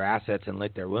take their assets and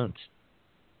lick their wounds.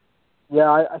 Yeah,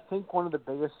 I think one of the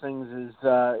biggest things is,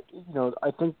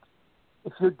 I think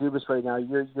if you're Dubas right now,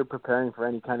 you're preparing for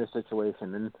any kind of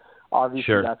situation, and obviously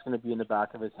Sure. That's going to be in the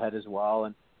back of his head as well.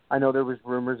 And I know there was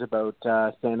rumors about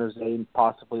San Jose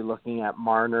possibly looking at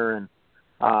Marner, and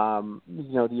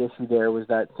the issue there was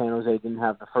that San Jose didn't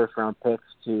have the first-round picks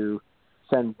to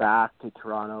send back to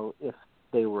Toronto if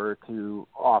they were to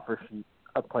offer sheet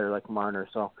a player like Marner.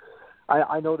 So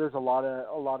I know there's a lot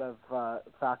of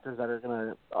factors that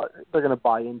they're gonna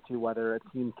buy into whether a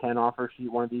team can offer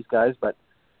sheet one of these guys. But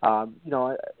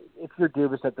if you're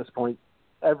Dubas at this point,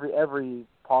 every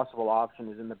possible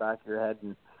option is in the back of your head,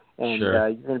 and Sure.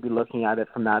 You're going to be looking at it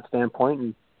from that standpoint.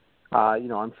 And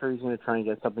I'm sure he's going to try and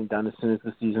get something done as soon as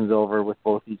the season's over with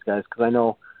both these guys, because I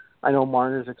know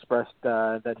Marner's expressed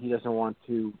that he doesn't want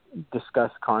to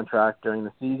discuss contract during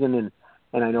the season,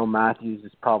 and I know Matthews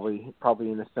is probably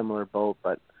in a similar boat.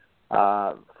 But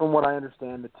from what I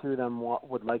understand, the two of them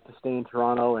would like to stay in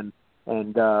Toronto and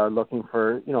looking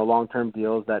for long-term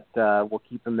deals that will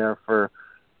keep them there for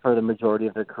the majority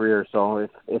of their career. So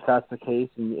if that's the case,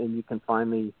 and you can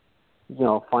finally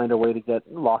find a way to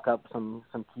lock up some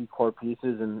key core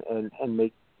pieces and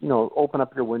make open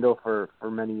up your window for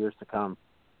many years to come.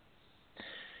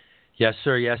 Yes,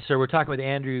 sir. Yes, sir. We're talking with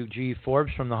Andrew G.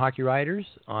 Forbes from the Hockey Writers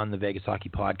on the Vegas Hockey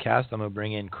Podcast. I'm going to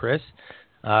bring in Chris.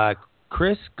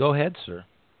 Chris, go ahead, sir.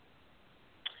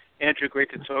 Andrew,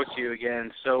 great to talk to you again.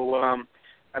 So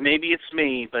maybe it's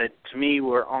me, but to me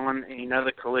we're on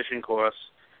another collision course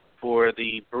for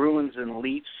the Bruins and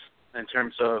Leafs in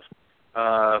terms of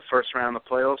first round of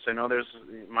playoffs. I know there's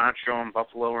Montreal and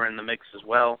Buffalo are in the mix as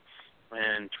well,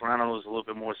 and Toronto is a little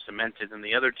bit more cemented than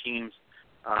the other teams.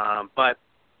 But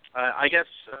I guess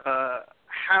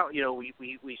how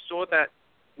we saw that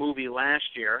movie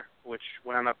last year, which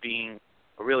wound up being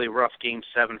a really rough Game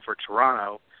 7 for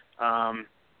Toronto.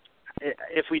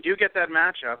 If we do get that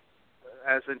matchup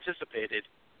as anticipated,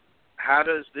 how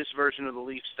does this version of the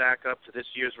Leafs stack up to this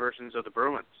year's versions of the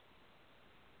Bruins?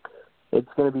 It's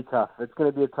going to be tough. It's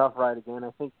going to be a tough ride again.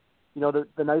 I think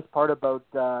the nice part about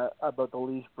the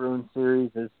Leafs Bruins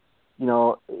series is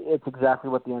it's exactly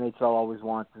what the NHL always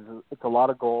wants. It's a lot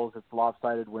of goals. It's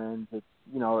lopsided wins. It's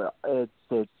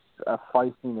a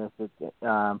feistiness.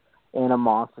 It's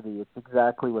animosity. It's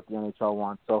exactly what the NHL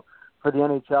wants. So for the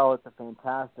NHL, it's a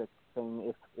fantastic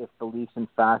thing if the Leafs in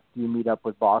fact do meet up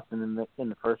with Boston in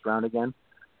the first round again.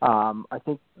 I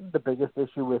think the biggest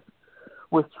issue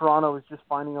with Toronto is just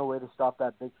finding a way to stop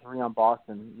that big three on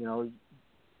Boston. You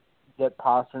get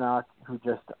Pasternak, who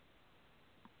just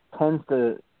tends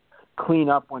to clean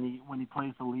up when he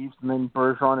plays the Leafs, and then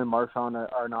Bergeron and Marchand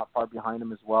are not far behind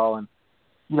him as well. And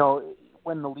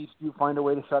when the Leafs do find a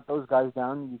way to shut those guys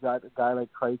down, you got a guy like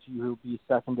Krejci who will be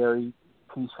secondary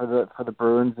piece for the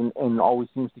Bruins and always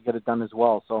seems to get it done as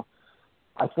well. So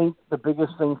I think the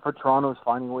biggest thing for Toronto is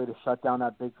finding a way to shut down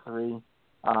that big three.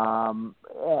 And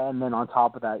then on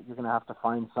top of that, you're going to have to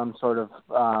find some sort of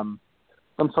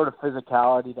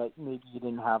physicality that maybe you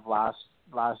didn't have last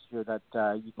year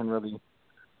that you can really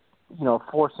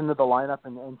force into the lineup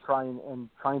and try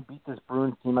and beat this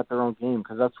Bruins team at their own game,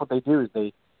 because that's what they do is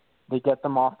they get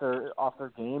them off their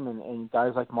game, and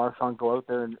guys like Marchand go out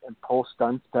there and pull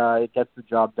stunts. It gets the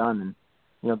job done,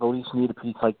 and the Leafs need a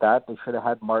piece like that. They should have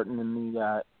had Martin in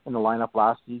the lineup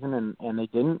last season, and they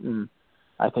didn't, and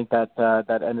I think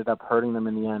that ended up hurting them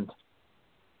in the end.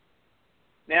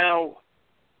 Now,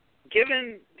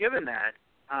 given that,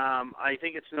 I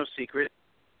think it's no secret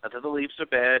that the Leafs are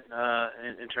bad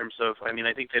in terms of. I mean,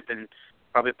 I think they've been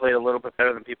probably played a little bit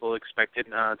better than people expected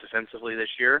defensively this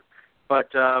year, but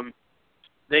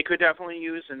they could definitely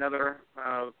use another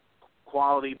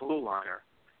quality blue liner.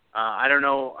 I don't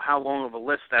know how long of a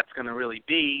list that's going to really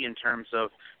be in terms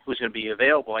of who's going to be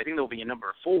available. I think there'll be a number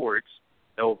of forwards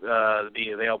that will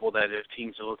be available that if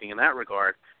teams are looking in that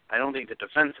regard. I don't think the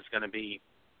defense is going to be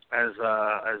as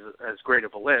great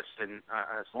of a list and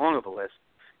as long of a list.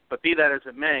 But be that as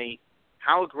it may,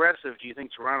 how aggressive do you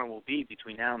think Toronto will be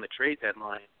between now and the trade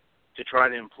deadline to try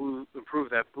to improve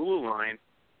that blue line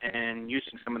and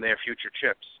using some of their future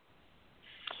chips?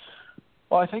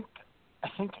 Well, I think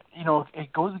think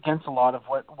it goes against a lot of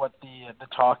what the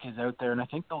talk is out there, and I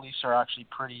think the Leafs are actually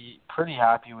pretty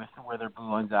happy with where their blue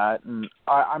line's at. And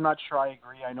I'm not sure I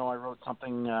agree. I know I wrote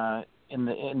something in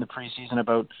the preseason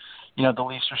about the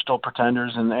Leafs are still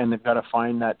pretenders and they've got to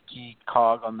find that key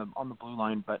cog on the blue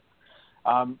line, but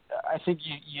I think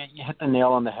you hit the nail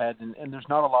on the head, and there's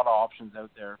not a lot of options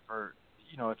out there for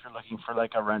if you're looking for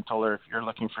like a rental or if you're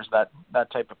looking for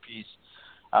that type of piece.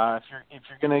 If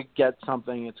you're going to get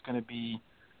something, it's going to be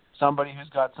somebody who's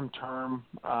got some term,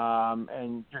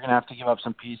 and you're going to have to give up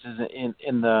some pieces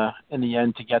in the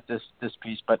end to get this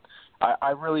piece. But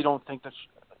I really don't think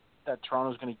that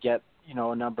Toronto's going to get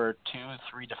a number 2,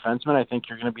 3 defenseman. I think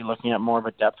you're going to be looking at more of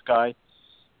a depth guy,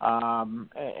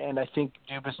 and I think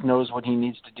Dubas knows what he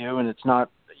needs to do, and it's not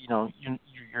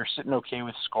you're sitting okay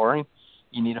with scoring.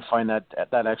 You need to find that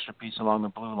extra piece along the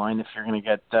blue line if you're going to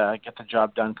get the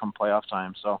job done come playoff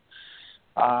time. So,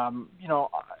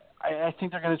 I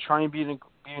think they're going to try and be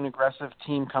an aggressive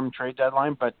team come trade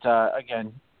deadline. But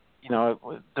again,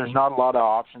 there's not a lot of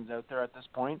options out there at this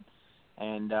point,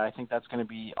 and I think that's going to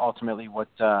be ultimately what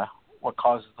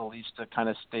causes the Leafs to kind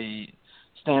of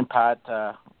stand pat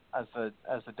as the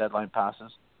deadline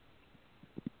passes.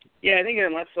 Yeah, I think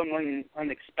unless someone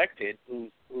unexpected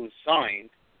who's signed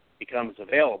becomes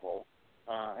available,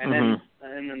 and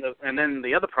then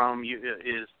the other problem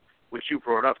is, which you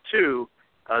brought up too.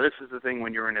 This is the thing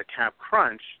when you're in a cap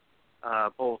crunch,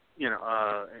 both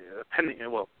pending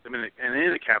and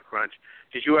in a cap crunch,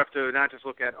 is you have to not just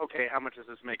look at how much does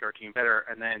this make our team better,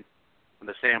 and then from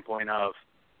the standpoint of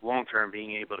long term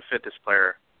being able to fit this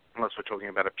player, unless we're talking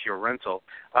about a pure rental.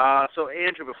 So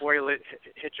Andrew, before I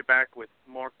hit you back with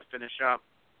Mark to finish up.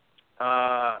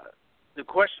 The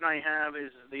question I have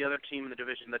is the other team in the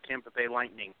division, the Tampa Bay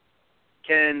Lightning.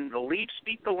 Can the Leafs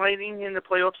beat the Lightning in the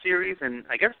playoff series? And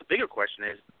I guess the bigger question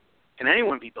is, can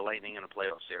anyone beat the Lightning in a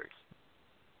playoff series?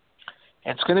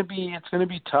 It's going to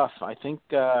be tough. I think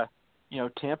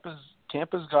Tampa's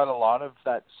got a lot of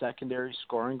that secondary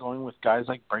scoring going with guys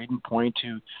like Braden Point,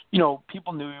 who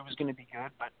people knew he was going to be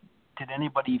good, but did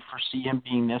anybody foresee him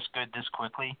being this good this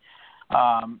quickly?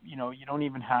 You don't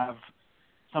even have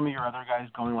some of your other guys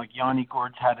going, like Yanni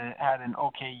Gourde's had an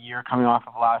okay year coming off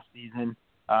of last season.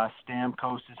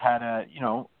 Stamkos has had a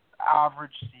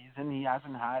average season. He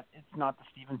hasn't had. It's not the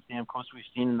Steven Stamkos we've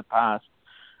seen in the past.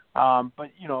 But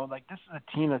this is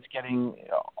a team that's getting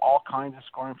all kinds of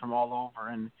scoring from all over,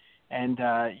 and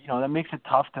that makes it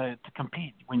tough to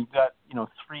compete when you've got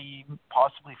 3,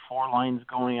 possibly 4 lines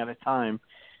going at a time.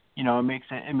 It makes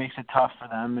it tough for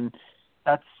them, and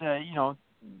that's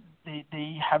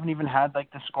They haven't even had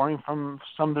like the scoring from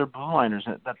some of their blue liners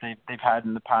that they've had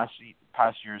in the past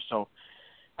years. So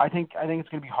I think it's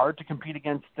going to be hard to compete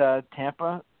against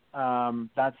Tampa.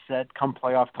 That said, come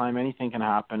playoff time, anything can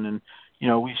happen, and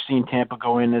we've seen Tampa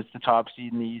go in as the top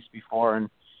seed in the East before, and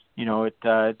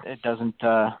it doesn't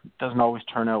always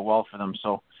turn out well for them.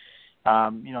 So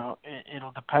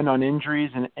it'll depend on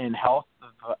injuries and health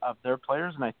of their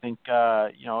players, and I think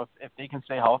if they can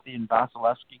stay healthy and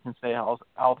Vasilevsky can stay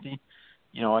healthy,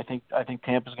 I think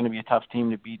Tampa's going to be a tough team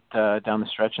to beat down the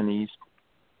stretch in the East.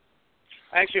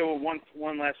 Actually,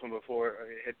 one last one before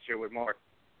I hit you with Mark.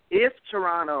 If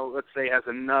Toronto, let's say, has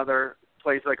another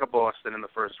plays like a Boston in the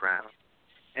first round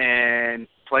and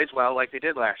plays well like they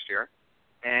did last year,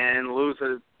 and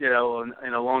loses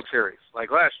in a long series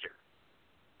like last year,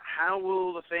 how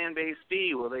will the fan base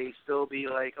be? Will they still be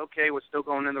like, okay, we're still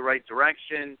going in the right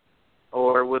direction,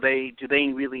 or do they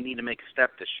really need to make a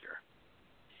step this year?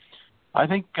 I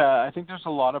think there's a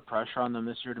lot of pressure on them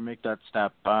this year to make that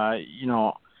step.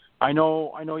 I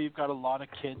know you've got a lot of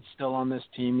kids still on this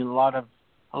team, and a lot of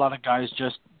guys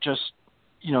just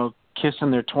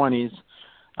kissing their 20s.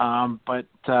 But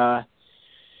the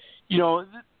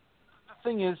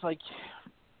thing is, like,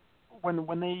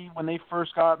 when they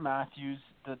first got Matthews,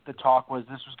 the talk was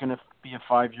this was going to be a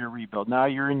 5-year rebuild. Now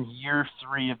you're in year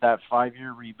 3 of that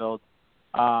 5-year rebuild.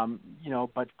 But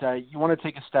you want to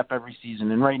take a step every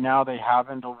season, and right now they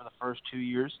haven't over the first 2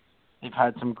 years. They've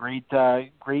had some great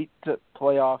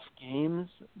playoff games,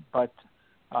 but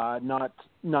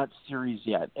not series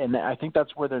yet. And I think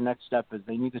that's where their next step is.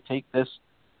 They need to take this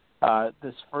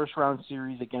first round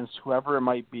series against whoever it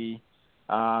might be,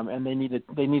 and they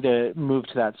need to move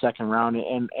to that second round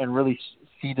and really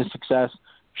see the success,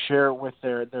 share it with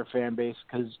their fan base,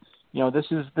 because this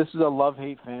is a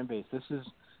love-hate fan base. This is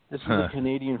a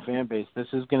Canadian fan base. This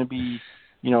is going to be,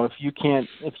 if you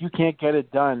can't get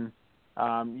it done,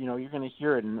 you're going to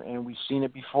hear it, and we've seen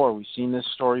it before. We've seen this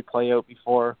story play out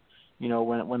before,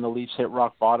 when the Leafs hit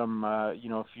rock bottom, a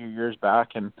few years back,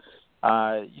 and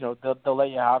they'll let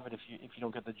you have it if you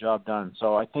don't get the job done.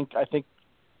 So I think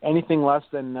anything less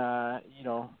than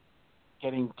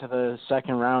getting to the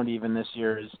second round even this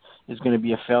year is going to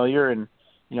be a failure. And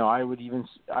I would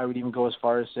even go as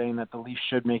far as saying that the Leafs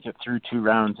should make it through 2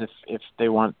 rounds if they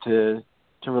want to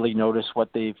really notice what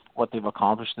they've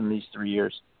accomplished in these 3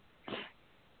 years.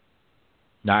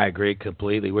 No, I agree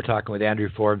completely. We're talking with Andrew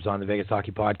Forbes on the Vegas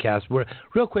Hockey Podcast.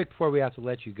 Real quick before we have to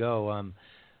let you go,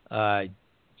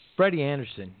 Freddie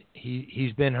Anderson,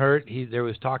 he's been hurt. There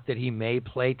was talk that he may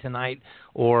play tonight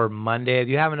or Monday. Do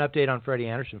you have an update on Freddie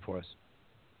Anderson for us?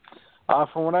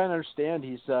 From what I understand,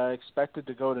 he's expected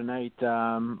to go tonight.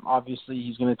 Obviously,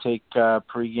 he's going to take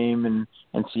pregame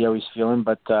and see how he's feeling.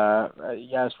 But,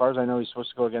 as far as I know, he's supposed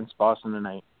to go against Boston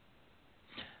tonight.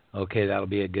 Okay, that'll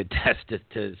be a good test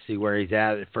to see where he's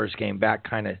at. The first game back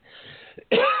kind of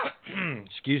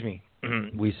excuse me.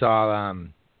 We saw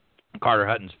Carter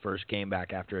Hutton's first game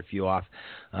back after a few off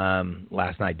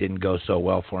last night. Didn't go so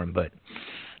well for him, but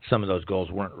some of those goals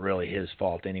weren't really his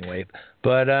fault anyway.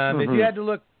 But if you had to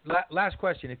look, last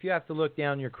question, if you have to look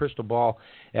down your crystal ball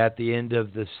at the end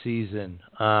of the season,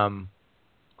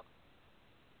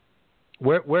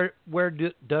 where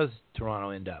does Toronto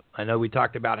end up? I know we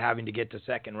talked about having to get to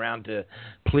second round to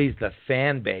please the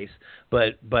fan base,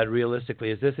 but realistically,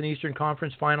 is this an Eastern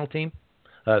Conference final team,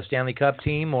 a Stanley Cup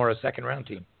team, or a second round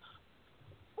team?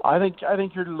 I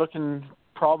think you're looking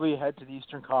probably ahead to the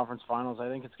Eastern Conference Finals. I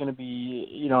think it's going to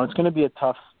be a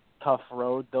tough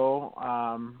road though.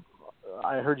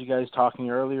 I heard you guys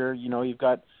talking earlier. You've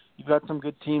got some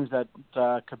good teams that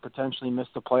could potentially miss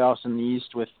the playoffs in the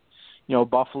East with.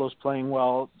 Buffalo's playing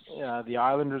well. The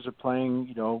Islanders are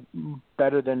playing,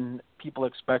 better than people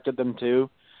expected them to.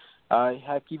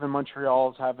 Heck, even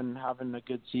Montreal's having a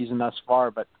good season thus far.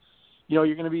 But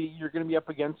you're going to be up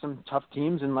against some tough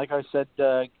teams. And like I said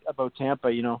about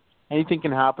Tampa, anything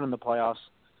can happen in the playoffs.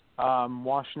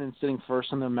 Washington's sitting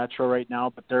first in the Metro right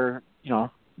now, but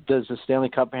does the Stanley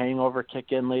Cup hangover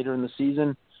kick in later in the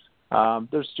season?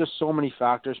 There's just so many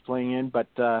factors playing in, but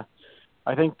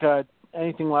I think.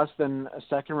 Anything less than a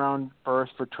second round berth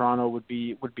for Toronto would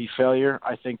be failure.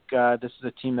 I think this is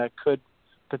a team that could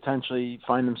potentially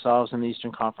find themselves in the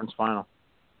Eastern Conference Final.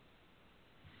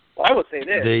 Well, I would say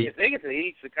this: if they get to the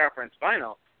Eastern Conference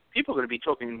Final, people are going to be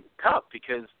talking Cup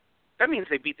because that means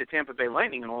they beat the Tampa Bay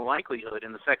Lightning in all likelihood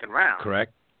in the second round.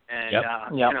 Correct. And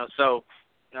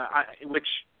which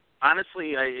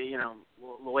honestly,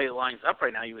 the way it lines up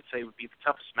right now, you would say would be the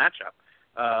toughest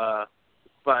matchup.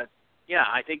 But yeah,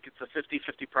 I think it's a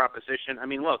 50-50 proposition. I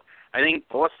mean, look, I think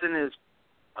Boston is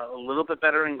a little bit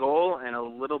better in goal and a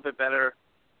little bit better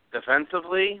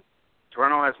defensively.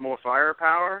 Toronto has more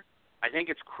firepower. I think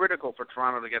it's critical for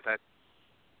Toronto to get that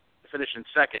finish in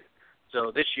second.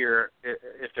 So this year,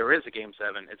 if there is a Game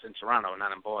 7, it's in Toronto,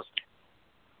 not in Boston.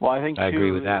 Well, I think I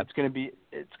agree with that. It's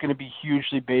going to be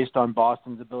hugely based on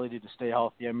Boston's ability to stay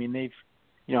healthy. I mean, they've,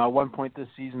 at one point this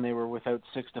season they were without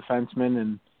 6 defensemen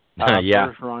and.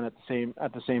 Bergeron at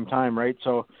the same time, right?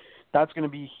 So that's going to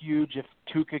be huge if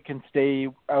Tuukka can stay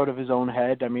out of his own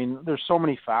head. I mean, there's so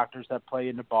many factors that play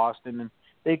into Boston, and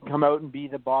they can come out and be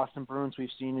the Boston Bruins we've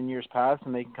seen in years past,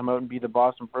 and they can come out and be the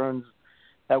Boston Bruins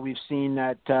that we've seen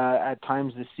at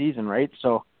times this season, right?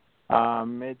 So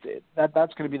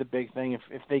that's going to be the big thing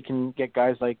if they can get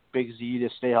guys like Big Z to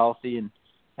stay healthy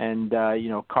and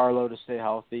Carlo to stay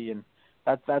healthy and.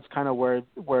 That's kind of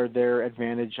where their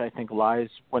advantage, I think, lies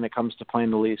when it comes to playing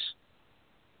the Leafs.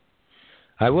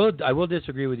 I will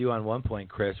disagree with you on one point,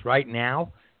 Chris. Right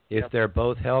now, if they're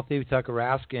both healthy, Tuukka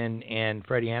Rask and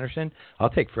Freddie Anderson,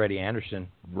 I'll take Freddie Anderson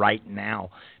right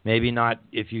now. Maybe not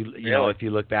if you if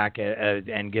you look back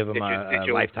and give him a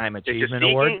lifetime achievement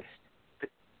award.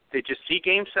 Did you see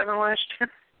Game 7 last year?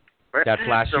 That's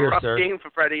last year, sir. Game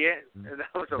for Freddie.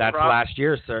 That's last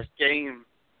year, sir. Game.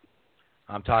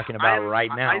 I'm talking about right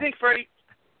now. I think Freddie.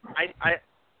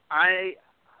 I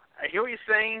hear what you're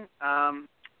saying.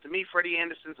 To me, Freddie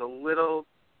Anderson's a little.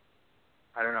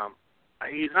 I don't know.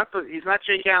 He's not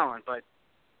Jake Allen, but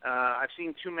I've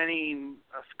seen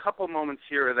a couple moments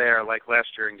here or there, like last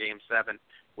year in Game 7,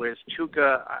 whereas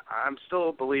Tuukka. I'm still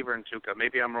a believer in Tuukka.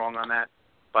 Maybe I'm wrong on that,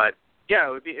 but yeah,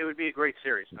 it would be a great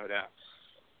series, no doubt.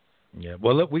 Yeah.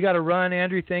 Well, look, we got to run,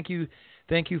 Andrew. Thank you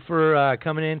for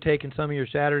coming in, taking some of your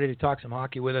Saturday to talk some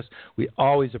hockey with us. We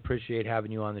always appreciate having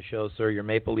you on the show, sir. Your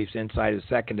Maple Leafs insight is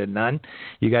second to none.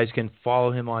 You guys can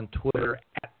follow him on Twitter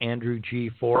at Andrew G.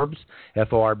 Forbes,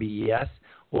 Forbes,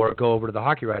 or go over to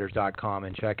thehockeywriters.com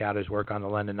and check out his work on the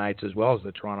London Knights as well as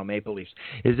the Toronto Maple Leafs.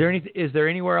 Is there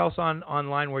anywhere else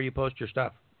online where you post your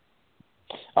stuff?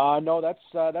 No,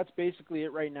 that's basically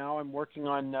it right now. I'm working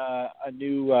on a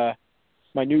new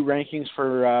my new rankings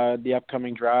for the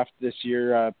upcoming draft this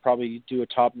year. Probably do a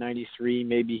top 93,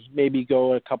 maybe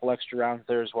go a couple extra rounds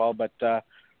there as well. But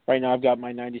right now I've got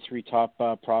my 93 top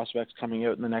prospects coming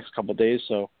out in the next couple of days,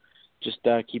 so just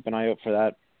keep an eye out for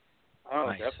that. Oh,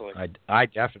 nice. Definitely. I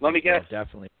definitely. Let me guess.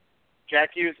 Definitely.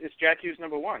 Jack Hughes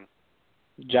number one.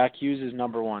 Jack Hughes is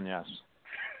number one. Yes.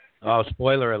 Oh,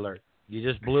 spoiler alert! You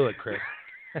just blew it, Chris.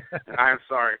 I'm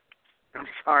sorry.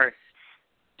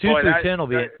 2 through 10 will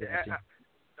be interesting.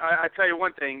 I tell you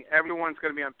one thing: everyone's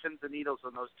going to be on pins and needles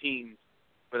on those teams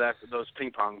for those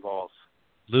ping pong balls.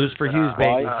 Lose for Hughes,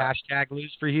 baby. Hashtag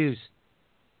lose for Hughes.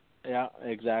 Yeah,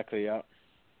 exactly. Yeah.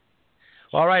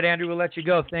 All right, Andrew, we'll let you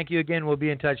go. Thank you again. We'll be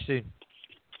in touch soon.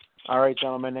 All right,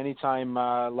 gentlemen. Anytime.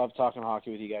 Love talking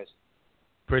hockey with you guys.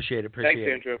 Appreciate it. Thanks,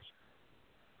 Andrew.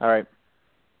 All right.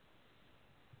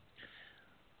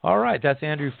 All right, that's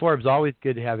Andrew Forbes. Always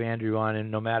good to have Andrew on,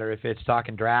 and no matter if it's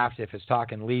talking draft, if it's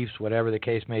talking Leafs, whatever the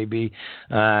case may be,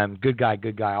 good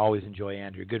guy. Always enjoy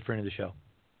Andrew. Good friend of the show.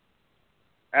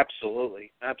 Absolutely,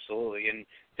 and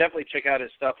definitely check out his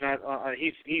stuff.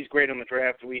 He's great on the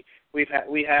draft. We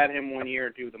had him one year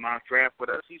do the mock draft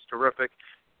with us. He's terrific.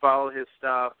 Follow his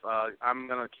stuff. I'm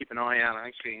gonna keep an eye out.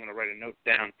 Actually, I'm gonna write a note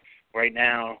down right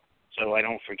now so I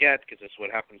don't forget, because that's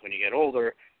what happens when you get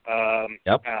older.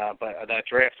 Yep. But that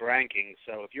draft ranking.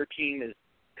 So if your team is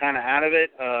kind of out of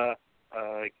it,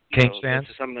 Kings fans,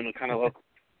 this is something to kind of look.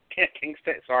 Kings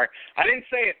fans. Sorry, I didn't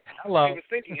say it. Hello. I was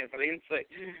thinking it, but I didn't say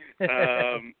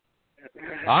it.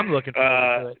 I'm looking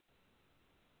forward to it.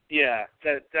 Yeah,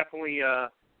 definitely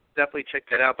check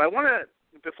that out. But I want to,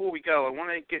 before we go, I want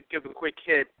to give a quick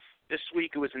hit. This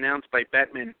week it was announced by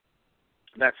Bettman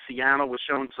that Seattle was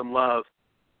showing some love,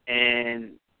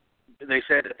 and they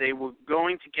said that they were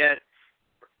going to get,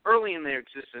 early in their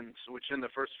existence, which in the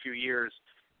first few years,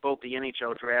 both the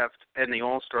NHL draft and the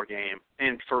All-Star game.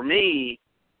 And for me,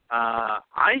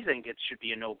 I think it should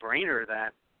be a no-brainer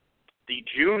that the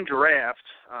June draft,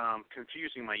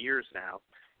 confusing my years now,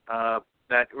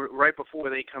 that right before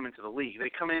they come into the league, they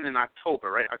come in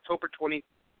October, right? October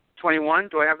 2021.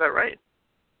 Do I have that right?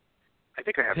 I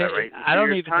think I have that right. I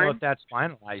don't even know if that's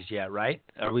finalized yet, right?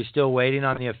 Are we still waiting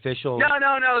on the official? No.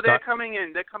 They're coming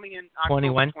in. They're coming in October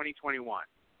 2021.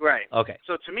 Right. Okay.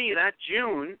 So to me, that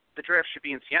June, the draft should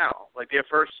be in Seattle, like their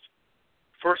first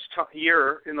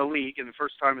year in the league and the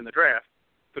first time in the draft.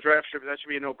 That should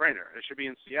be a no-brainer. It should be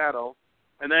in Seattle,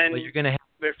 and then you're going to have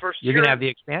their first. You're going to have the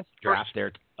expansion draft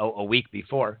there a week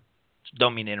before.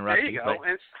 Don't mean to interrupt you. But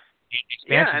and, the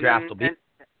expansion draft will be.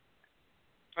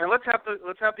 And let's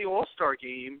have the All-Star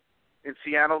game in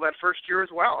Seattle that first year as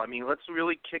well. I mean, let's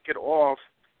really kick it off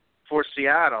for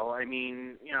Seattle. I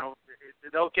mean,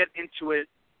 they'll get into it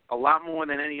a lot more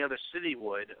than any other city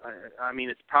would. I mean,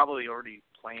 it's probably already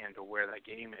planned to where that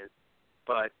game is.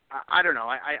 But I don't know.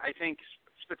 I think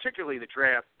particularly the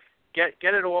draft, get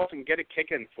it off and get it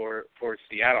kicking for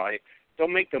Seattle.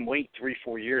 Don't make them wait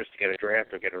 3-4 years to get a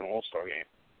draft or get an All-Star game.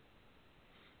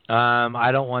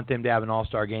 I don't want them to have an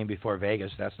All-Star game before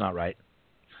Vegas. That's not right.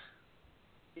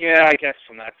 Yeah, I guess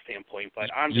from that standpoint, but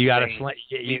I'm just saying,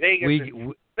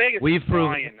 Vegas we've is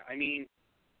proven. flying. I mean,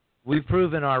 we've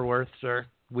proven our worth, sir.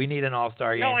 We need an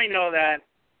All-Star game. No, I know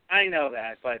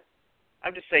that, but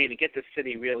I'm just saying to get the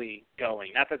city really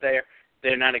going. Not that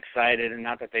they're not excited, and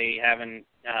not that they haven't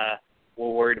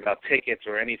were worried about tickets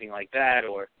or anything like that,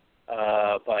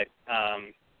 but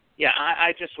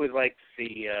I just would like to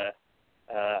see.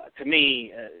 To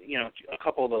me, a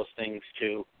couple of those things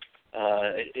to,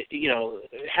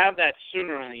 have that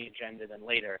sooner on the agenda than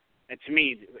later. And to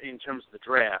me, in terms of the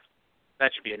draft,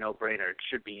 that should be a no-brainer. It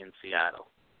should be in Seattle.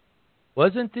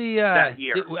 Wasn't the that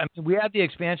year? We had the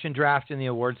expansion draft and the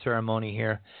award ceremony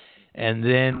here, and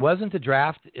then wasn't the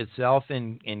draft itself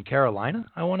in Carolina?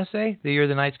 I want to say the year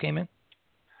the Knights came in.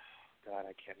 God,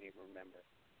 I can't even remember.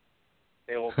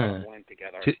 They all kind of went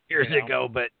together 2 years ago,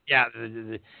 but yeah,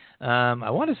 I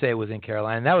want to say it was in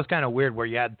Carolina. And that was kind of weird, where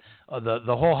you had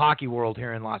the whole hockey world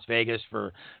here in Las Vegas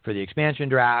for the expansion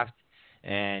draft,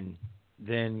 and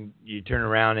then you turn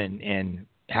around and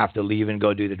have to leave and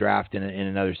go do the draft in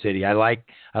another city. I like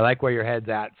where your head's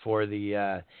at for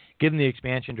the given the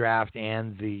expansion draft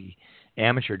and the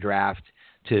amateur draft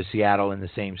to Seattle in the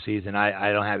same season.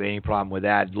 I don't have any problem with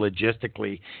that.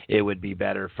 Logistically, it would be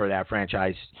better for that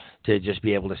franchise to just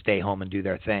be able to stay home and do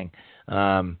their thing.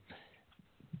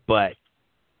 But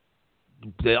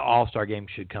the All-Star game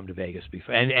should come to Vegas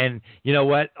before. And you know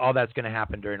what? All that's going to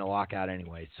happen during a lockout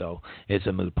anyway, so it's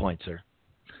a moot point, sir.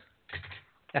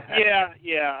 Yeah,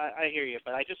 I hear you,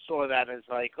 but I just saw that as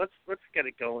like let's get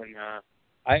it going.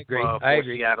 I agree. I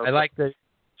agree. Seattle. I like the.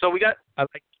 So we got.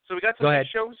 So we got some good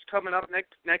shows coming up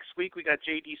next week. We got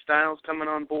JD Styles coming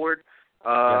on board. Yes,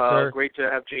 sir. Great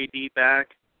to have JD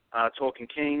back, talking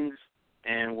Kings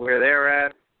and where they're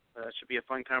at. Should be a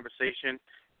fun conversation.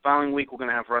 Following week, we're going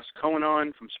to have Russ Cohen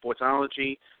on from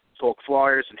Sportsology, talk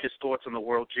Flyers and his thoughts on the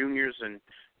World Juniors and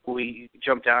who he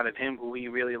jumped out at him, who he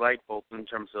really liked, both in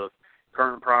terms of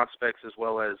current prospects as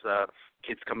well as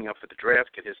kids coming up for the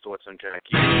draft. Get his thoughts on Jack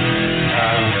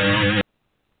Hughes.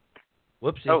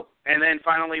 Whoopsie. Oh, and then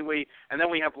finally we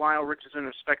have Lyle Richardson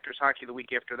of Specters Hockey the week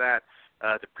after that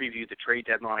to preview the trade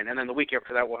deadline, and then the week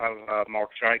after that we'll have Mark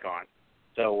Scheig on.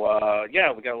 So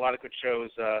yeah, we got a lot of good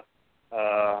shows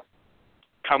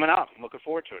coming up. I'm looking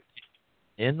forward to it.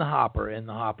 In the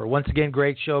hopper. Once again,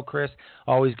 great show, Chris.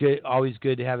 Always good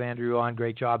to have Andrew on.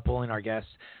 Great job pulling our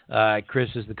guests. Chris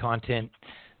is the content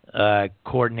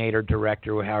coordinator,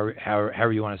 director,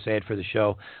 however you want to say it for the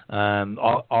show.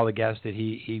 All the guests that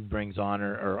he brings on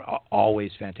are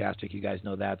always fantastic. You guys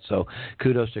know that. So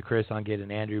kudos to Chris on getting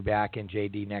Andrew back and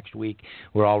JD next week.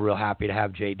 We're all real happy to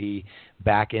have JD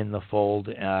back in the fold.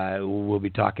 We'll be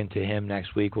talking to him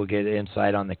next week. We'll get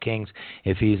insight on the Kings,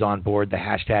 if he's on board the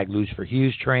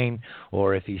 #LoseForHughes train,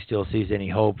 or if he still sees any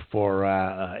hope for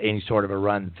any sort of a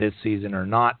run this season or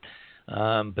not.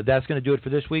 But that's going to do it for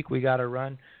this week. We got to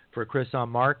run. For Chris on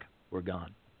Mark, we're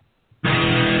gone.